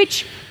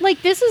 Which,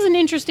 like, this is an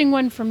interesting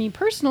one for me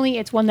personally.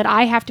 It's one that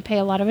I have to pay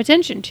a lot of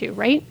attention to,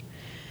 right?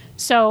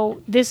 So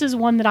this is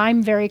one that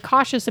I'm very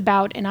cautious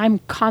about, and I'm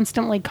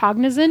constantly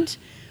cognizant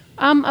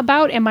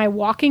about. Am I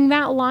walking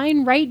that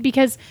line, right?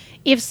 Because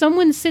if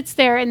someone sits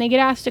there and they get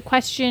asked a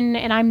question,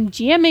 and I'm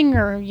GMing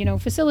or,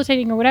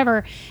 facilitating or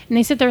whatever, and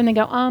they sit there and they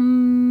go,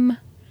 and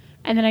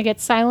then I get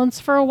silence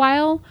for a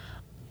while,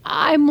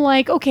 I'm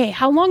like, okay,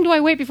 how long do I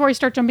wait before I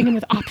start jumping in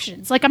with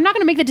options? Like, I'm not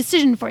going to make the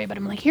decision for you, but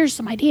I'm like, here's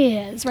some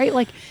ideas, right?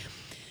 Like,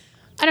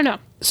 I don't know.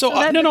 So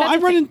I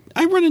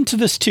run into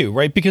this too,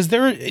 right? Because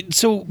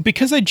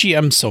because I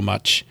GM so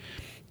much,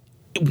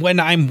 when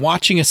I'm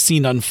watching a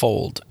scene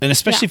unfold, and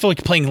especially if I'm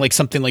like playing like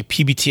something like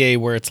PBTA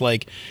where it's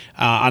like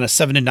on a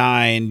 7 to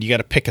 9, you got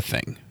to pick a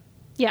thing.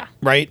 Yeah.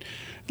 Right?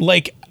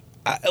 Like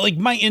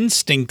my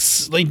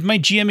instincts, like my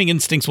GMing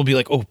instincts will be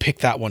like, oh, pick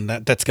that one.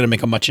 That's going to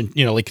make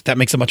that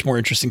makes a much more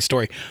interesting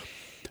story.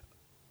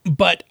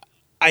 But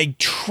I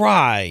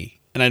try,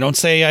 and I don't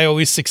say I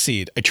always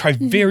succeed. I try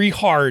very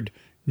hard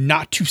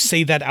not to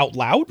say that out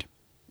loud.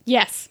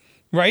 Yes.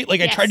 Right? Like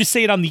I try to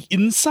say it on the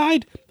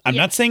inside. I'm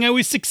not saying I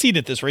always succeed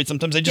at this, right?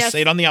 Sometimes I just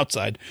say it on the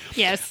outside.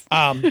 Yes.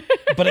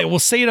 But I will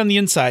say it on the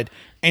inside.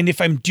 And if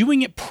I'm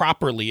doing it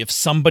properly, if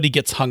somebody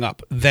gets hung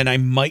up, then I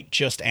might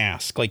just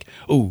ask, like,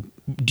 oh,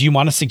 do you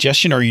want a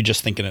suggestion, or are you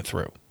just thinking it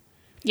through?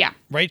 Yeah.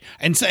 Right?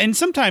 And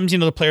sometimes,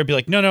 the player will be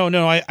like,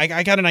 no,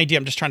 I got an idea.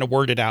 I'm just trying to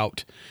word it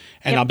out.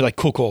 And I'll be like,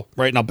 cool,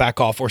 right? And I'll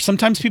back off. Or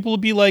sometimes people will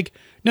be like,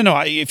 no,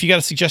 if you got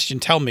a suggestion,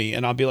 tell me.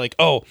 And I'll be like,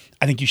 oh,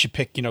 I think you should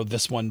pick,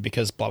 this one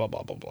because blah, blah,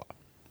 blah, blah, blah.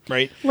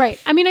 Right? Right.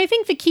 I mean, I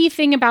think the key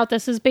thing about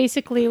this is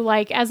basically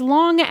like, as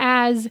long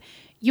as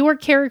your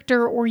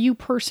character or you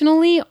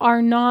personally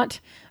are not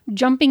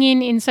jumping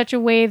in such a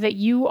way that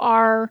you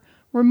are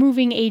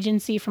removing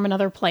agency from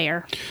another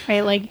player,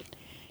 right? Like,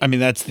 I mean,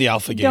 that's the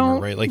alpha gamer,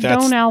 right? Like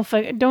don't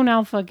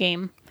alpha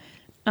game.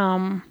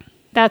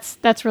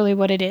 That's really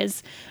what it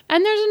is.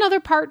 And there's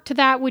another part to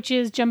that, which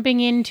is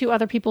jumping into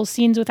other people's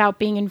scenes without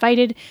being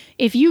invited.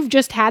 If you've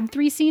just had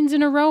 3 scenes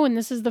in a row and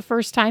this is the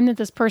first time that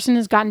this person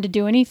has gotten to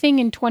do anything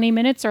in 20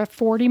 minutes or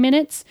 40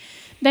 minutes,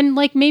 then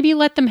like maybe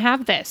let them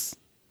have this.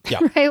 Yeah.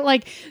 Right?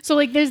 Like, so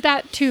like there's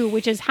that too,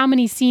 which is how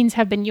many scenes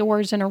have been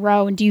yours in a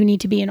row, and do you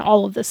need to be in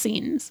all of the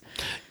scenes?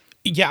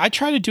 Yeah, I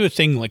try to do a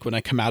thing like when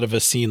I come out of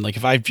a scene, like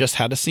if I've just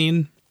had a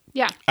scene,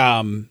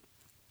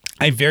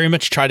 I very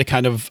much try to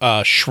kind of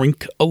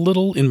shrink a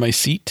little in my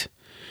seat.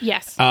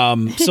 Yes.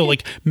 So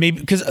like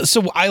maybe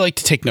so I like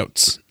to take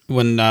notes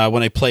when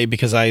I play,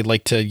 because I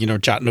like to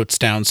jot notes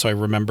down so I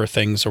remember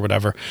things or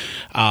whatever.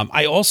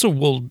 I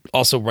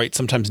will write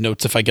sometimes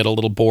notes if I get a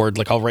little bored.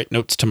 Like I'll write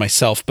notes to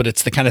myself, but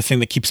it's the kind of thing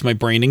that keeps my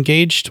brain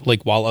engaged,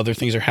 like while other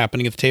things are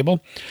happening at the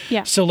table.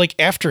 Yeah. So like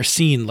after a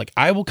scene, like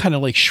I will kind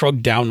of like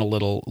shrug down a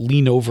little,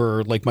 lean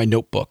over like my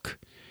notebook,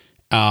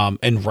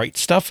 and write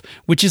stuff,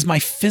 which is my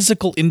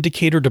physical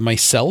indicator to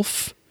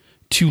myself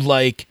to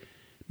like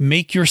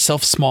make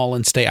yourself small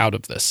and stay out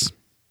of this.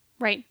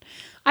 Right.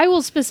 I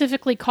will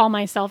specifically call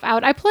myself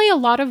out. I play a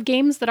lot of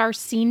games that are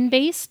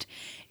scene-based,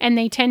 and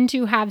they tend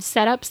to have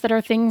setups that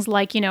are things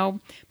like,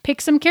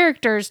 pick some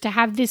characters to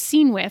have this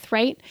scene with,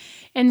 right?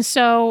 And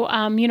so,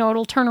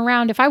 it'll turn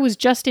around. If I was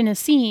just in a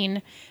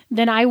scene,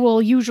 then I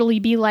will usually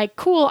be like,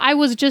 cool, I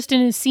was just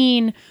in a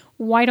scene.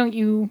 Why don't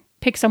you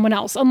pick someone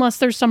else? Unless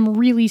there's some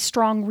really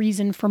strong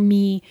reason for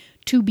me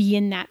to be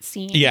in that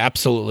scene. Yeah,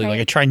 absolutely. Right?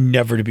 Like I try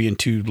never to be in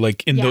two,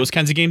 like in those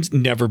kinds of games,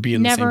 never be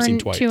in the same scene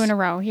twice. 2 in a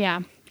row.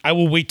 Yeah. I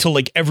will wait till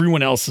like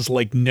everyone else is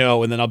like,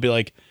 no. And then I'll be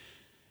like,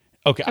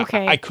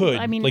 okay. I could.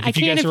 I mean, like if I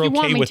you guys are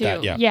okay with to.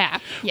 that. Yeah.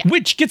 Yeah.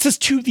 Which gets us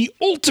to the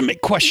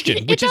ultimate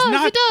question, which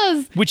it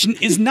does. Which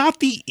is not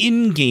the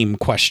in-game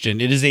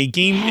question. It is a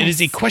game. Yes. It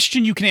is a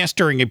question you can ask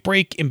during a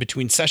break, in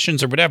between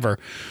sessions or whatever,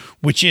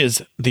 which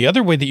is the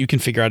other way that you can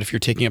figure out if you're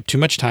taking up too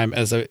much time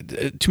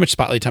too much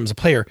spotlight time as a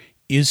player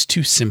is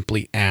to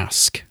simply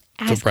ask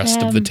the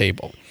rest of the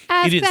table.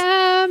 Ask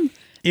them.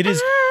 It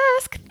is.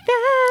 Ask them.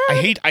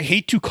 I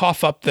hate to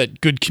cough up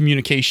that good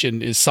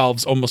communication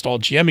solves almost all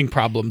GMing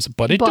problems,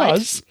 but it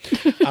does.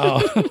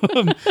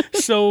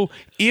 So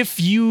if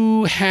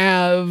you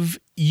have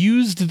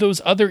used those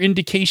other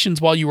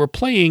indications while you were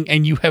playing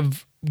and you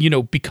have,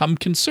 become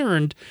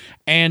concerned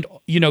and,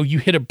 you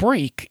hit a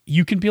break,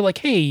 you can be like,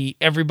 hey,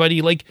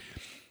 everybody, like,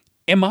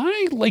 am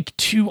I like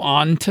too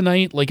on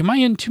tonight? Like, am I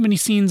in too many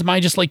scenes? Am I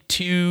just like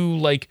too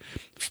like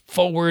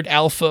forward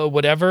alpha,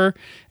 whatever?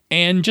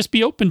 And just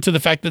be open to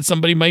the fact that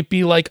somebody might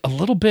be like a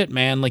little bit,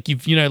 man, like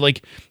you've,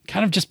 like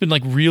kind of just been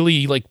like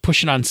really like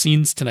pushing on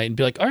scenes tonight and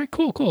be like, all right,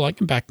 cool. I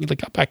can back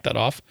that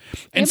off.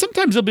 And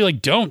sometimes they'll be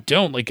like,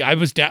 don't like I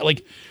was down.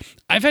 Like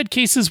I've had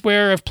cases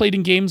where I've played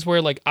in games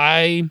where like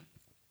I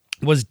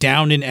was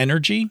down in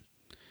energy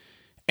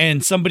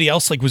and somebody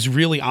else like was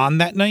really on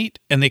that night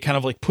and they kind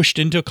of like pushed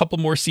into a couple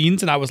more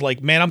scenes. And I was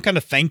like, man, I'm kind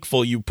of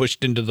thankful you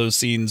pushed into those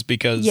scenes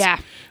because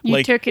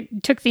you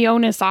took the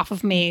onus off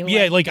of me.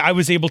 Yeah. Like I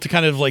was able to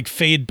kind of like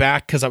fade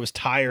back because I was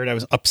tired. I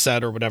was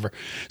upset or whatever.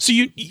 So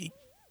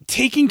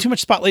taking too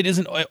much spotlight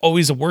isn't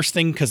always a worse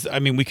thing. Cause I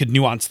mean, we could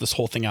nuance this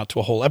whole thing out to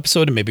a whole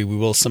episode and maybe we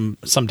will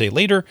someday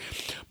later,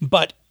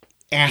 but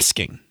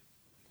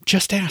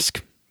just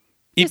ask.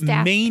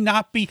 May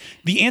not be,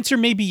 the answer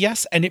may be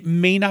yes, and it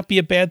may not be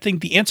a bad thing.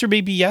 The answer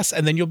may be yes,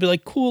 and then you'll be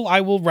like, cool,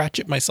 I will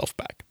ratchet myself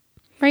back.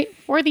 Right.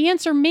 Or the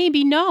answer may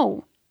be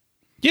no.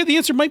 Yeah, the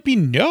answer might be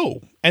no.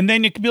 And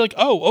then it could be like,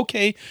 oh,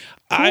 okay, cool.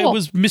 I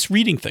was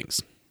misreading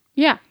things.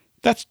 Yeah.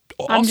 That's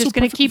also I'm just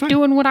going to keep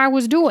doing what I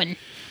was doing.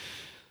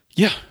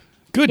 Yeah.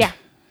 Good. Yeah.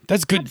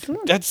 That's good.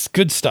 Absolutely. That's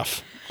good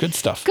stuff. Good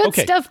stuff. Good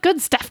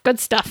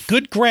stuff.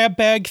 Good grab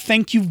bag.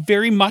 Thank you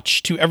very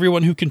much to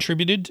everyone who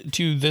contributed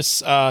to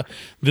this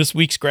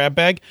week's grab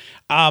bag.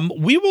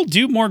 We will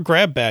do more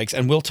grab bags,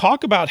 and we'll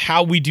talk about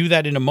how we do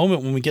that in a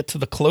moment when we get to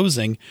the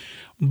closing.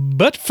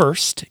 But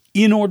first,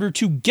 in order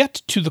to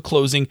get to the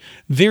closing,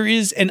 there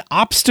is an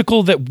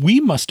obstacle that we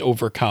must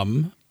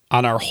overcome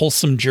on our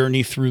wholesome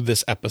journey through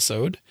this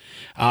episode,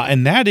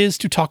 and that is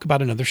to talk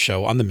about another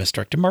show on the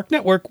Misdirected Mark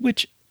Network,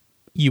 which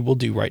you will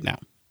do right now.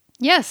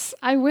 Yes,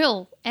 I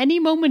will. Any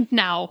moment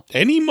now.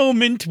 Any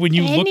moment when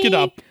you look it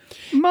up.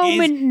 Now.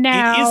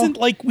 It isn't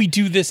like we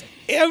do this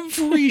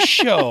every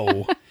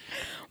show.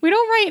 We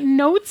don't write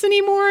notes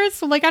anymore,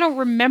 so like I don't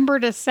remember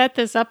to set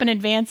this up in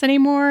advance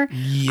anymore.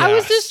 Yes. I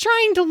was just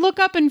trying to look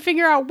up and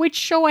figure out which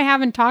show I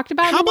haven't talked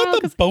about. How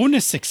about the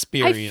bonus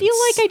experience? I feel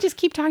like I just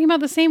keep talking about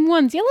the same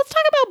ones. Yeah, let's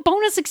talk about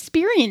bonus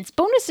experience.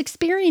 Bonus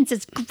experience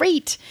is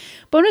great.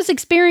 Bonus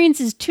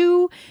experience is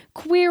 2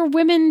 queer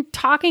women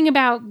talking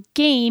about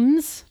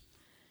games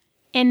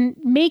and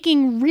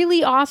making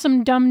really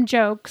awesome dumb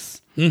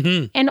jokes.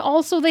 Mm-hmm. And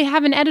also they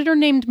have an editor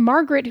named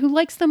Margaret who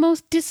likes the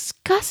most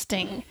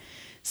disgusting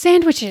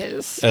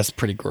sandwiches. That's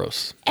pretty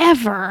gross.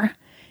 Ever.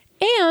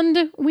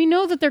 And we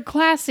know that they're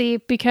classy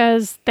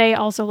because they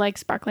also like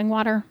sparkling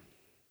water.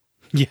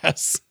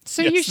 Yes.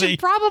 So you should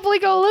probably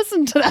go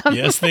listen to them.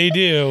 Yes, they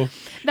do.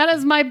 That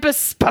is my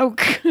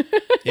bespoke.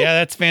 Yeah,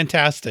 that's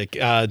fantastic.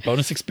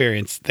 Bonus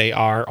experience. They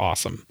are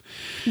awesome.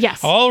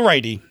 Yes. All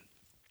righty.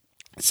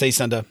 Say,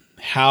 Senda,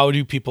 how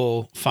do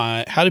people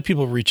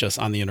reach us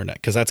on the internet?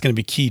 Because that's going to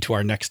be key to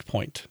our next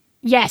point.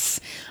 Yes.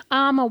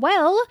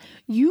 Well,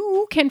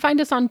 you can find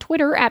us on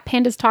Twitter at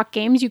Pandas Talk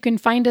Games. You can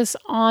find us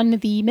on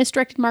the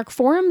Misdirected Mark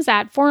forums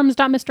at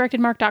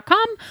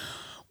forums.misdirectedmark.com.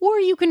 Or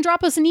you can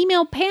drop us an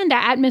email,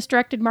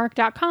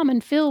 panda@misdirectedmark.com.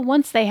 And Phil,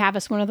 once they have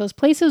us one of those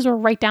places or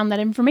write down that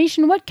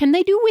information, what can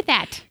they do with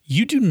that?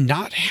 You do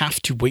not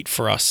have to wait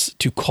for us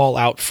to call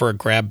out for a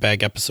grab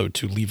bag episode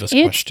to leave us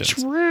questions.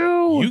 It's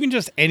true. You can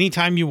just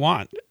anytime you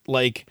want,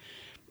 like,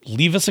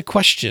 leave us a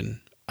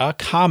question, a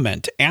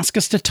comment, ask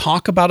us to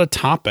talk about a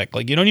topic.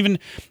 Like, you don't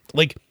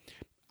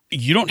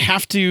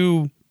have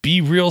to be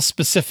real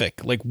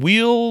specific. Like,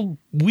 we'll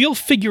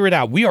figure it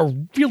out. We are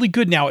really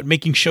good now at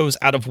making shows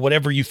out of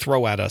whatever you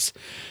throw at us.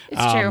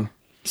 It's true.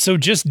 So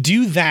just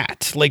do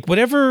that. Like,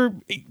 whatever.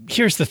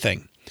 Here's the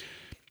thing.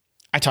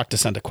 I talk to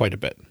Senda quite a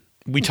bit.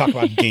 We talk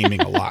about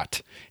gaming a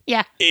lot.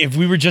 Yeah. If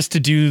we were just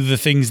to do the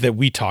things that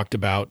we talked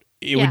about,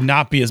 it would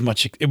not be as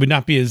much. It would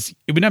not be as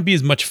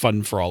much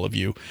fun for all of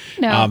you,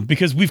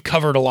 because we've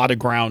covered a lot of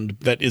ground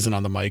that isn't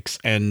on the mics,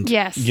 and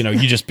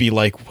you just be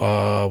like,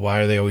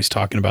 why are they always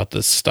talking about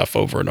this stuff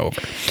over and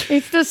over?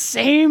 It's the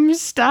same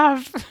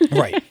stuff,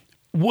 right?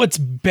 What's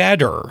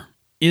better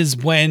is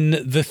when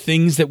the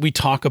things that we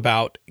talk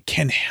about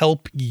can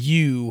help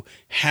you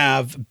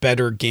have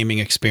better gaming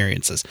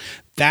experiences.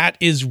 That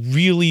is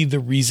really the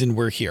reason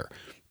we're here.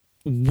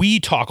 We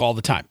talk all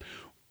the time,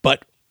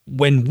 but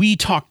when we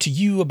talk to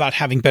you about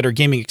having better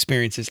gaming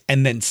experiences,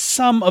 and then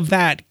some of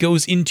that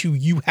goes into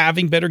you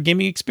having better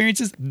gaming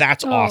experiences,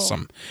 that's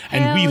awesome.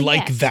 And we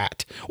like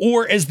that.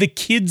 Or as the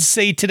kids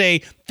say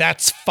today,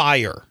 that's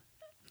fire.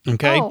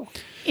 Okay. Oh,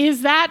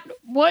 is that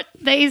what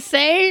they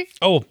say?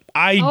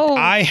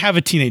 I have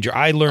a teenager.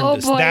 I learned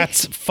this. Boy.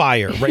 That's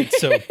fire, right?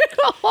 So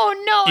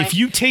no. If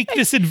you take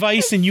this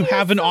advice and you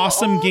have an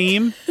awesome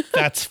game,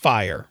 that's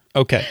fire.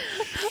 Okay.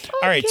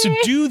 All right. So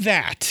do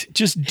that.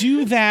 Just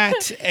do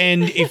that.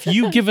 And if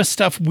you give us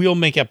stuff, we'll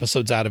make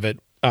episodes out of it.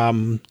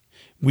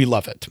 We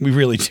love it. We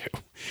really do.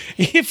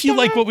 If you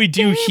like what we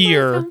do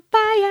here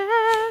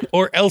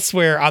or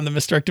elsewhere on the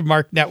Misdirected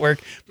Mark Network,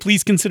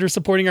 please consider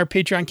supporting our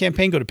Patreon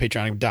campaign. Go to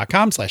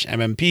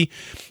patreon.com/MMP.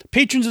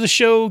 Patrons of the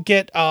show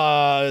get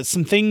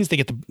some things. They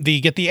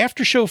get the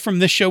after show from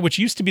this show, which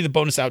used to be the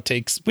bonus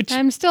outtakes. Which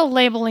I'm still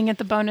labeling it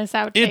the bonus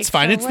outtakes. It's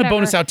fine. So it's the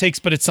bonus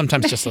outtakes, but it's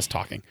sometimes just us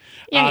talking.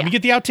 You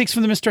get the outtakes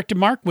from the Misdirected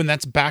Mark when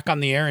that's back on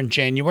the air in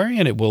January,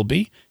 and it will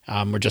be.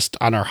 We're just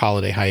on our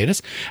holiday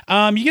hiatus.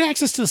 You get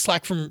access to the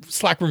Slack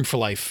Room for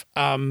Life.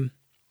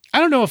 I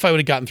don't know if I would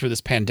have gotten through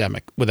this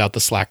pandemic without the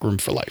Slack Room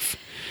for Life.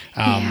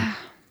 I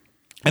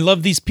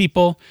love these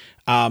people.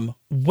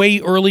 Way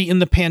early in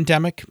the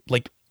pandemic,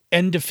 like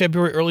end of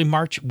February, early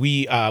March,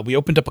 we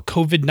opened up a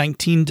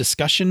COVID-19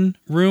 discussion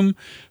room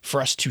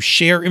for us to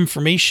share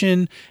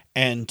information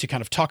and to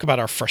kind of talk about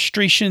our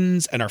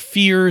frustrations and our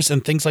fears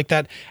and things like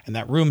that. And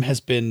that room has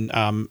been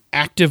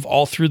active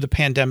all through the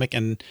pandemic,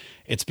 and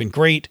it's been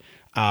great.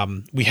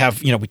 We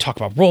talk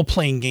about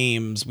role-playing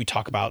games. We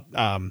talk about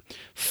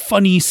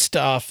funny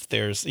stuff.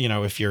 There's,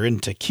 if you're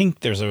into kink,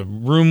 there's a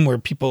room where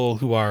people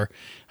who are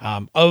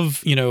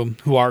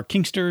who are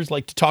kinksters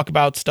like to talk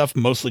about stuff,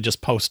 mostly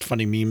just post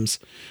funny memes.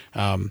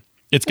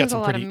 It's got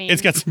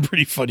some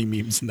pretty funny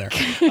memes in there.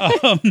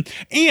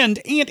 And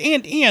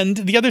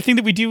the other thing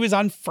that we do is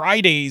on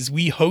Fridays,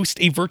 we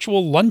host a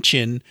virtual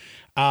luncheon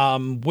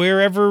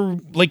wherever,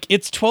 like,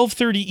 it's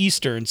 12:30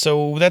 Eastern,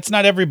 so that's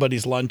not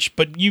everybody's lunch,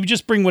 but you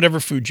just bring whatever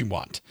food you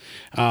want.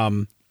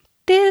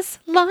 This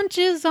lunch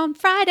is on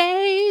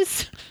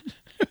Fridays.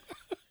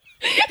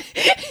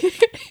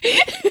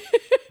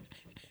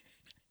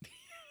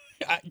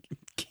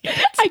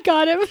 I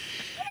got him.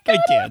 I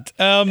can't.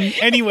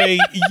 Anyway,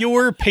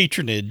 your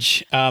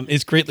patronage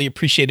is greatly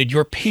appreciated.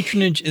 Your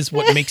patronage is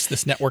what makes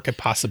this network a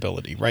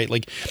possibility, right?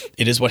 Like,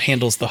 it is what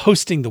handles the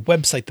hosting, the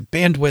website, the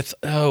bandwidth,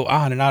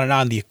 on and on and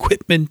on, the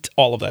equipment,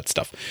 all of that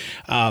stuff.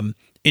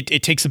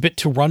 It takes a bit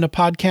to run a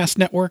podcast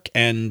network,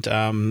 and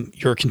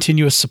your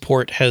continuous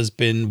support has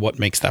been what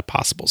makes that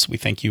possible. So we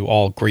thank you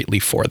all greatly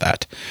for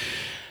that.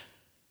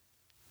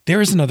 There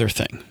is another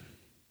thing.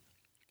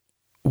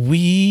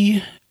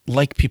 We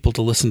like people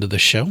to listen to the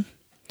show.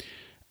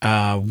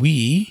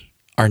 We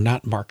are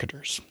not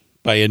marketers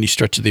by any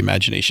stretch of the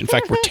imagination. In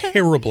fact, we're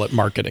terrible at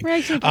marketing. We're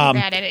actually pretty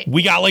bad at it.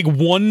 We got like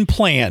one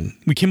plan.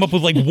 We came up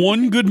with like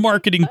one good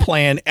marketing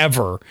plan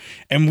ever,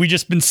 and we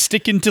just been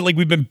sticking to, like,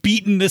 we've been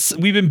beating this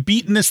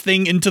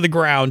thing into the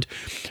ground.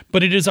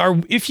 But it is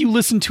our "if you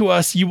listen to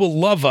us, you will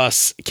love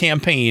us"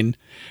 campaign,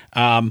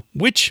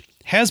 which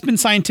has been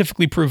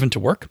scientifically proven to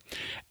work,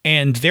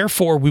 and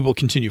therefore we will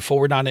continue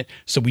forward on it.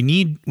 So we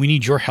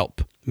need your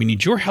help. We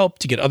need your help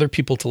to get other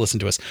people to listen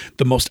to us.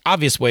 The most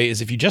obvious way is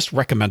if you just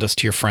recommend us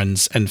to your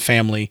friends and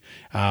family.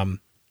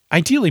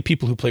 Ideally,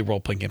 people who play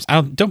role-playing games.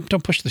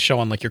 Don't push the show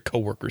on like your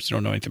coworkers who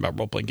don't know anything about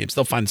role-playing games.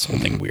 They'll find this whole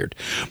thing weird.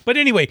 But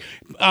anyway,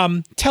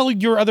 tell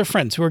your other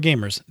friends who are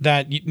gamers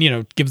that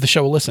give the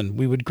show a listen.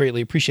 We would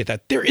greatly appreciate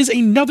that. There is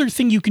another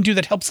thing you can do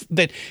that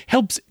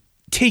helps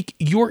take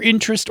your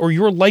interest or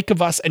your like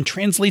of us and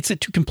translates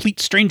it to complete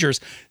strangers.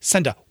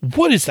 Senda,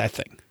 what is that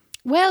thing?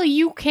 Well,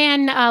 you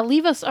can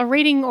leave us a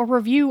rating or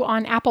review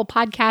on Apple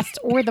Podcasts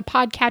or the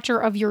podcatcher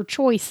of your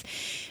choice.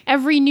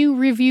 Every new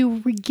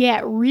review we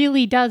get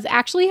really does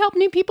actually help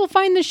new people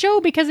find the show,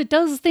 because it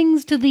does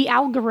things to the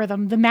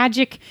algorithm. The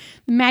magic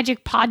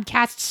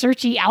podcast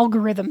searchy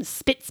algorithm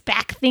spits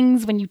back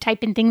things when you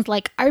type in things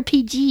like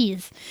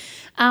RPGs.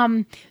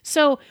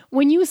 So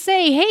when you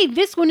say, hey,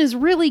 this one is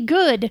really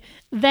good,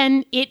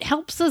 then it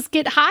helps us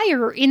get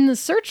higher in the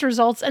search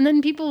results, and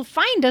then people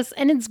find us,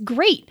 and it's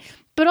great.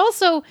 But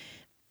also,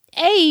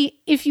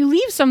 if you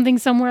leave something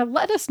somewhere,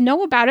 let us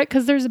know about it,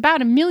 because there's about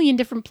 1 million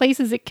different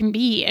places it can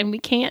be, and we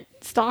can't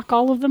stalk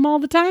all of them all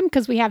the time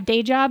because we have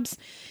day jobs,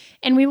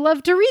 and we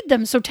love to read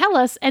them. So tell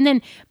us. And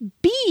then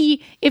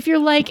B, if you're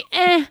like,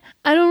 I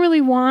don't really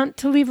want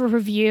to leave a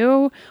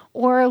review,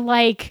 or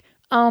like,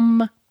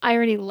 I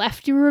already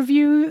left you a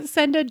review,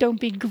 Senda, don't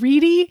be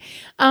greedy.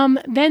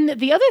 Then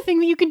the other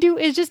thing that you can do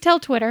is just tell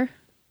Twitter.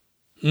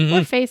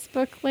 or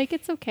Facebook. Like,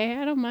 it's okay.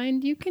 I don't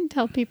mind. You can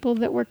tell people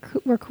that we're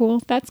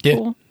cool. That's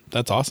cool.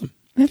 That's awesome.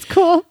 That's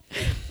cool.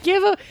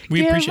 Give a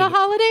appreciate it.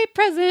 holiday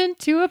present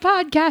to a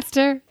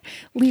podcaster.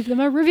 Leave them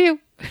a review.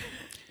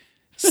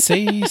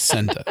 Say,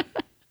 Senda,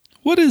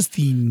 what is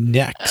the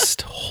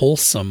next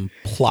wholesome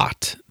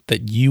plot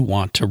that you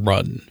want to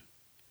run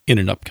in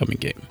an upcoming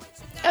game?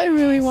 I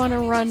really want to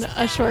run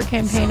a short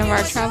campaign of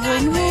our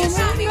traveling home. I'm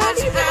not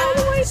even all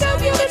the way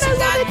down yet,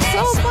 and I love it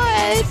so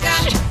much.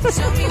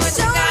 Show me what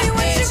you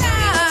got.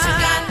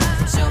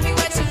 Show me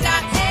what you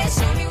got.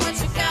 Show me what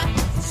you got.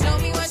 Show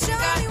me what you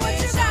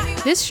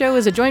got. This show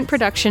is a joint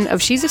production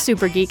of She's a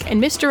Super Geek and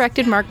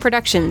Misdirected Mark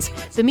Productions,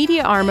 the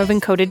media arm of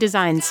Encoded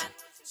Designs.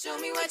 Show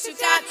me what you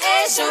got.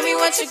 Show me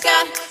what you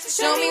got.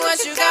 Show me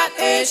what you got.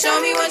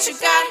 Show me what you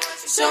got.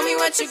 Show me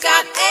what you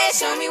got.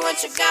 Show me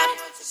what you got.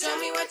 Show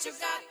me what you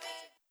got.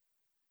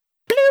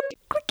 Bloop,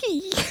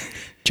 quickie.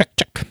 Check,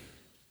 check.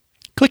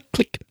 Click,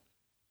 click.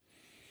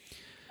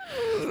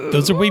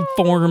 Those are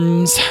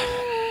waveforms.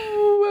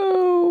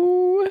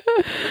 Whoa.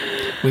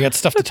 We got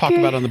stuff to talk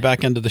about on the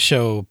back end of the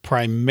show.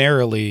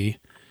 Primarily,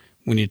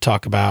 we need to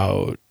talk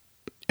about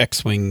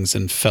X-Wings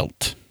and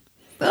felt.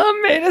 I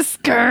made a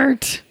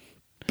skirt.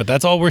 But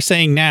that's all we're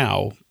saying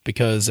now,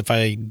 because if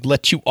I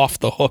let you off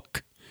the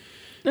hook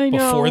I know.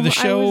 before the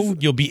show,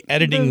 you'll be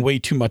editing way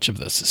too much of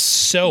this.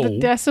 So the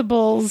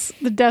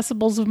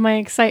decibels of my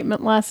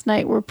excitement last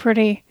night were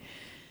pretty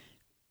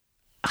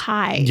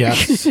high.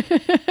 yes.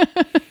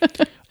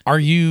 Are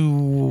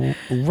you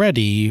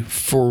ready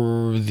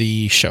for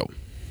the show?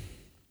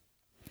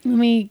 Let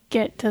me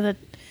get to the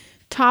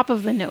top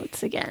of the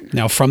notes again.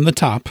 Now, from the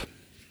top.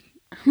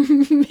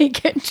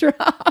 Make it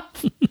drop.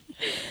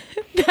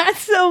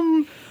 That's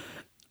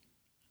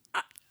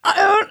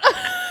I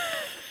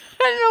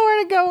don't know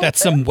where to go. That's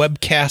some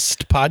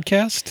webcast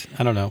podcast?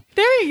 I don't know.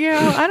 There you go.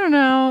 I don't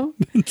know.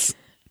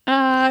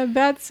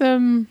 That's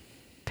some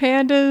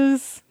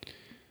Pandas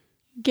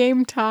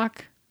game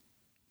talk.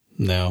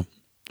 No.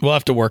 We'll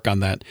have to work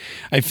on that.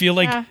 I feel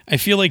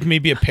like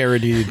maybe a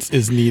parody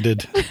is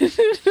needed.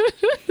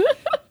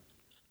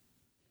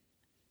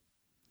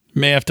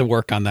 May have to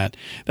work on that.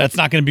 That's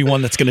not going to be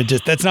one that's going to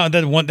that's not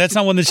one that's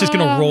just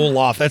going to roll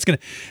off. That's going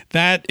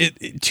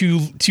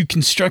to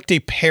construct a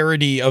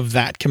parody of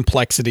that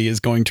complexity is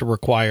going to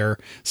require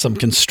some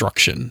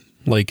construction.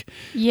 Like,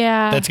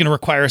 yeah, that's going to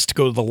require us to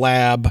go to the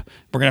lab.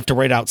 We're going to have to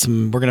write out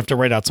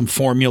some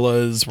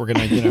formulas. We're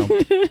going to,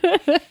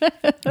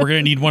 we're going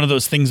to need one of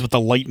those things with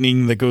the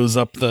lightning that goes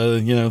up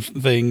the,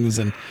 things,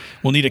 and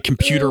we'll need a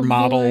computer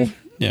model. Boy.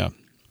 Yeah.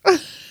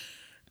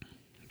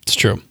 It's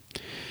true.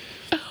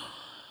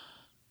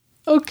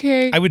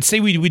 Okay. I would say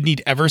we would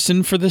need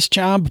Everson for this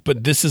job,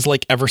 but this is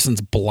like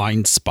Everson's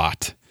blind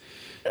spot.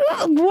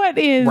 What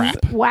is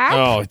WAP?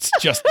 Oh, it's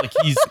just like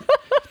he's...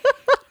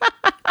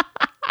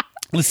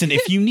 Listen,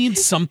 if you need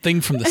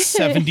something from the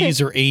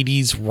 70s or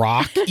 80s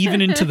rock,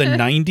 even into the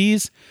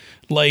 90s,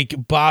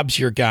 like Bob's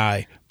your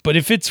guy. But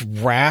if it's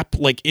rap,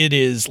 it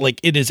is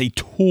a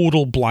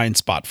total blind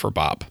spot for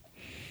Bob.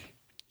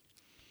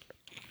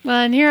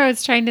 Well, and here I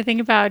was trying to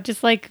think about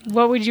just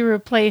what would you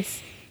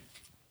replace?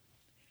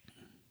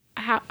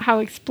 How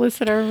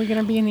explicit are we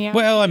going to be in the outfit?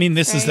 Well,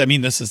 this is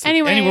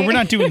anyway, we're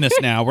not doing this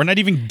now. We're not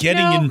even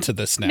getting into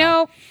this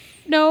now.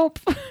 Nope.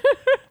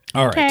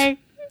 All right. Okay.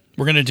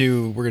 We're gonna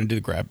do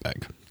the grab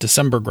bag.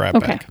 December grab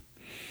bag.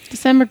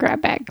 December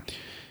grab bag.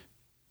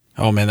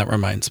 Oh man, that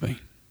reminds me.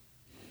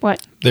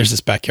 What? There's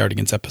this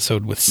Backyardigans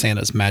episode with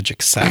Santa's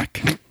magic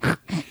sack.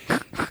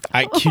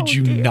 I kid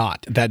you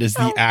not. That is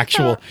the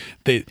actual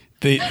the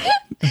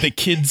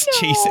kids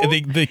chase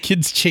the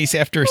kids chase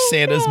after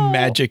Santa's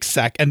magic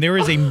sack, and there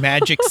is a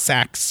magic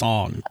sack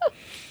song.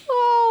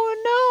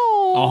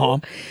 Oh no! Uh-huh.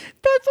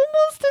 That's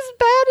almost as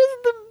bad as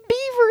the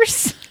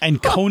Beavers.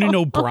 And Conan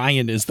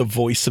O'Brien is the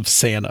voice of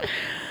Santa.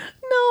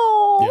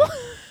 No. Yeah.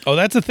 Oh,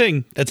 that's a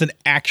thing. That's an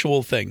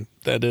actual thing.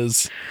 That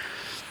is.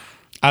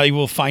 I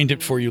will find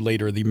it for you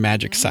later. The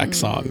magic sack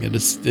song. It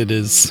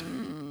is.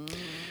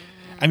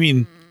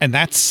 And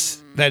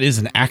that is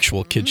an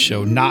actual kids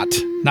show, not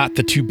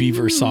the Two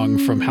Beavers song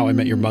from How I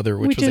Met Your Mother,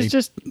 which was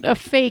just a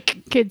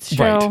fake kids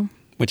show. Right,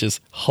 which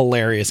is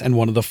hilarious and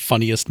one of the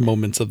funniest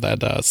moments of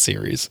that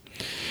series.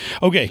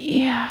 Okay.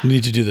 Yeah. You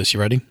need to do this. You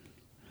ready?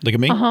 Look at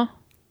me. Uh-huh.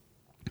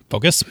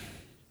 Focus.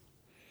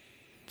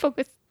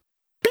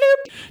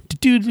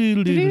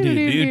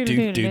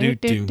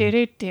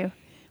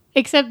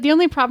 Except the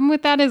only problem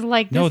with that is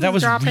no, that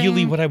was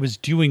really what I was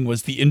doing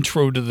was the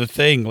intro to the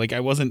thing. I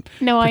wasn't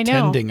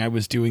pretending I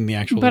was doing the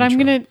actual but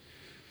intro.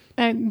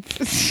 I'm gonna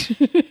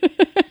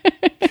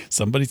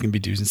somebody's gonna be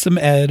doing some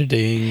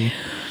editing.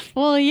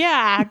 Well,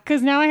 yeah,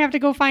 because now I have to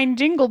go find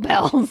Jingle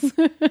Bells.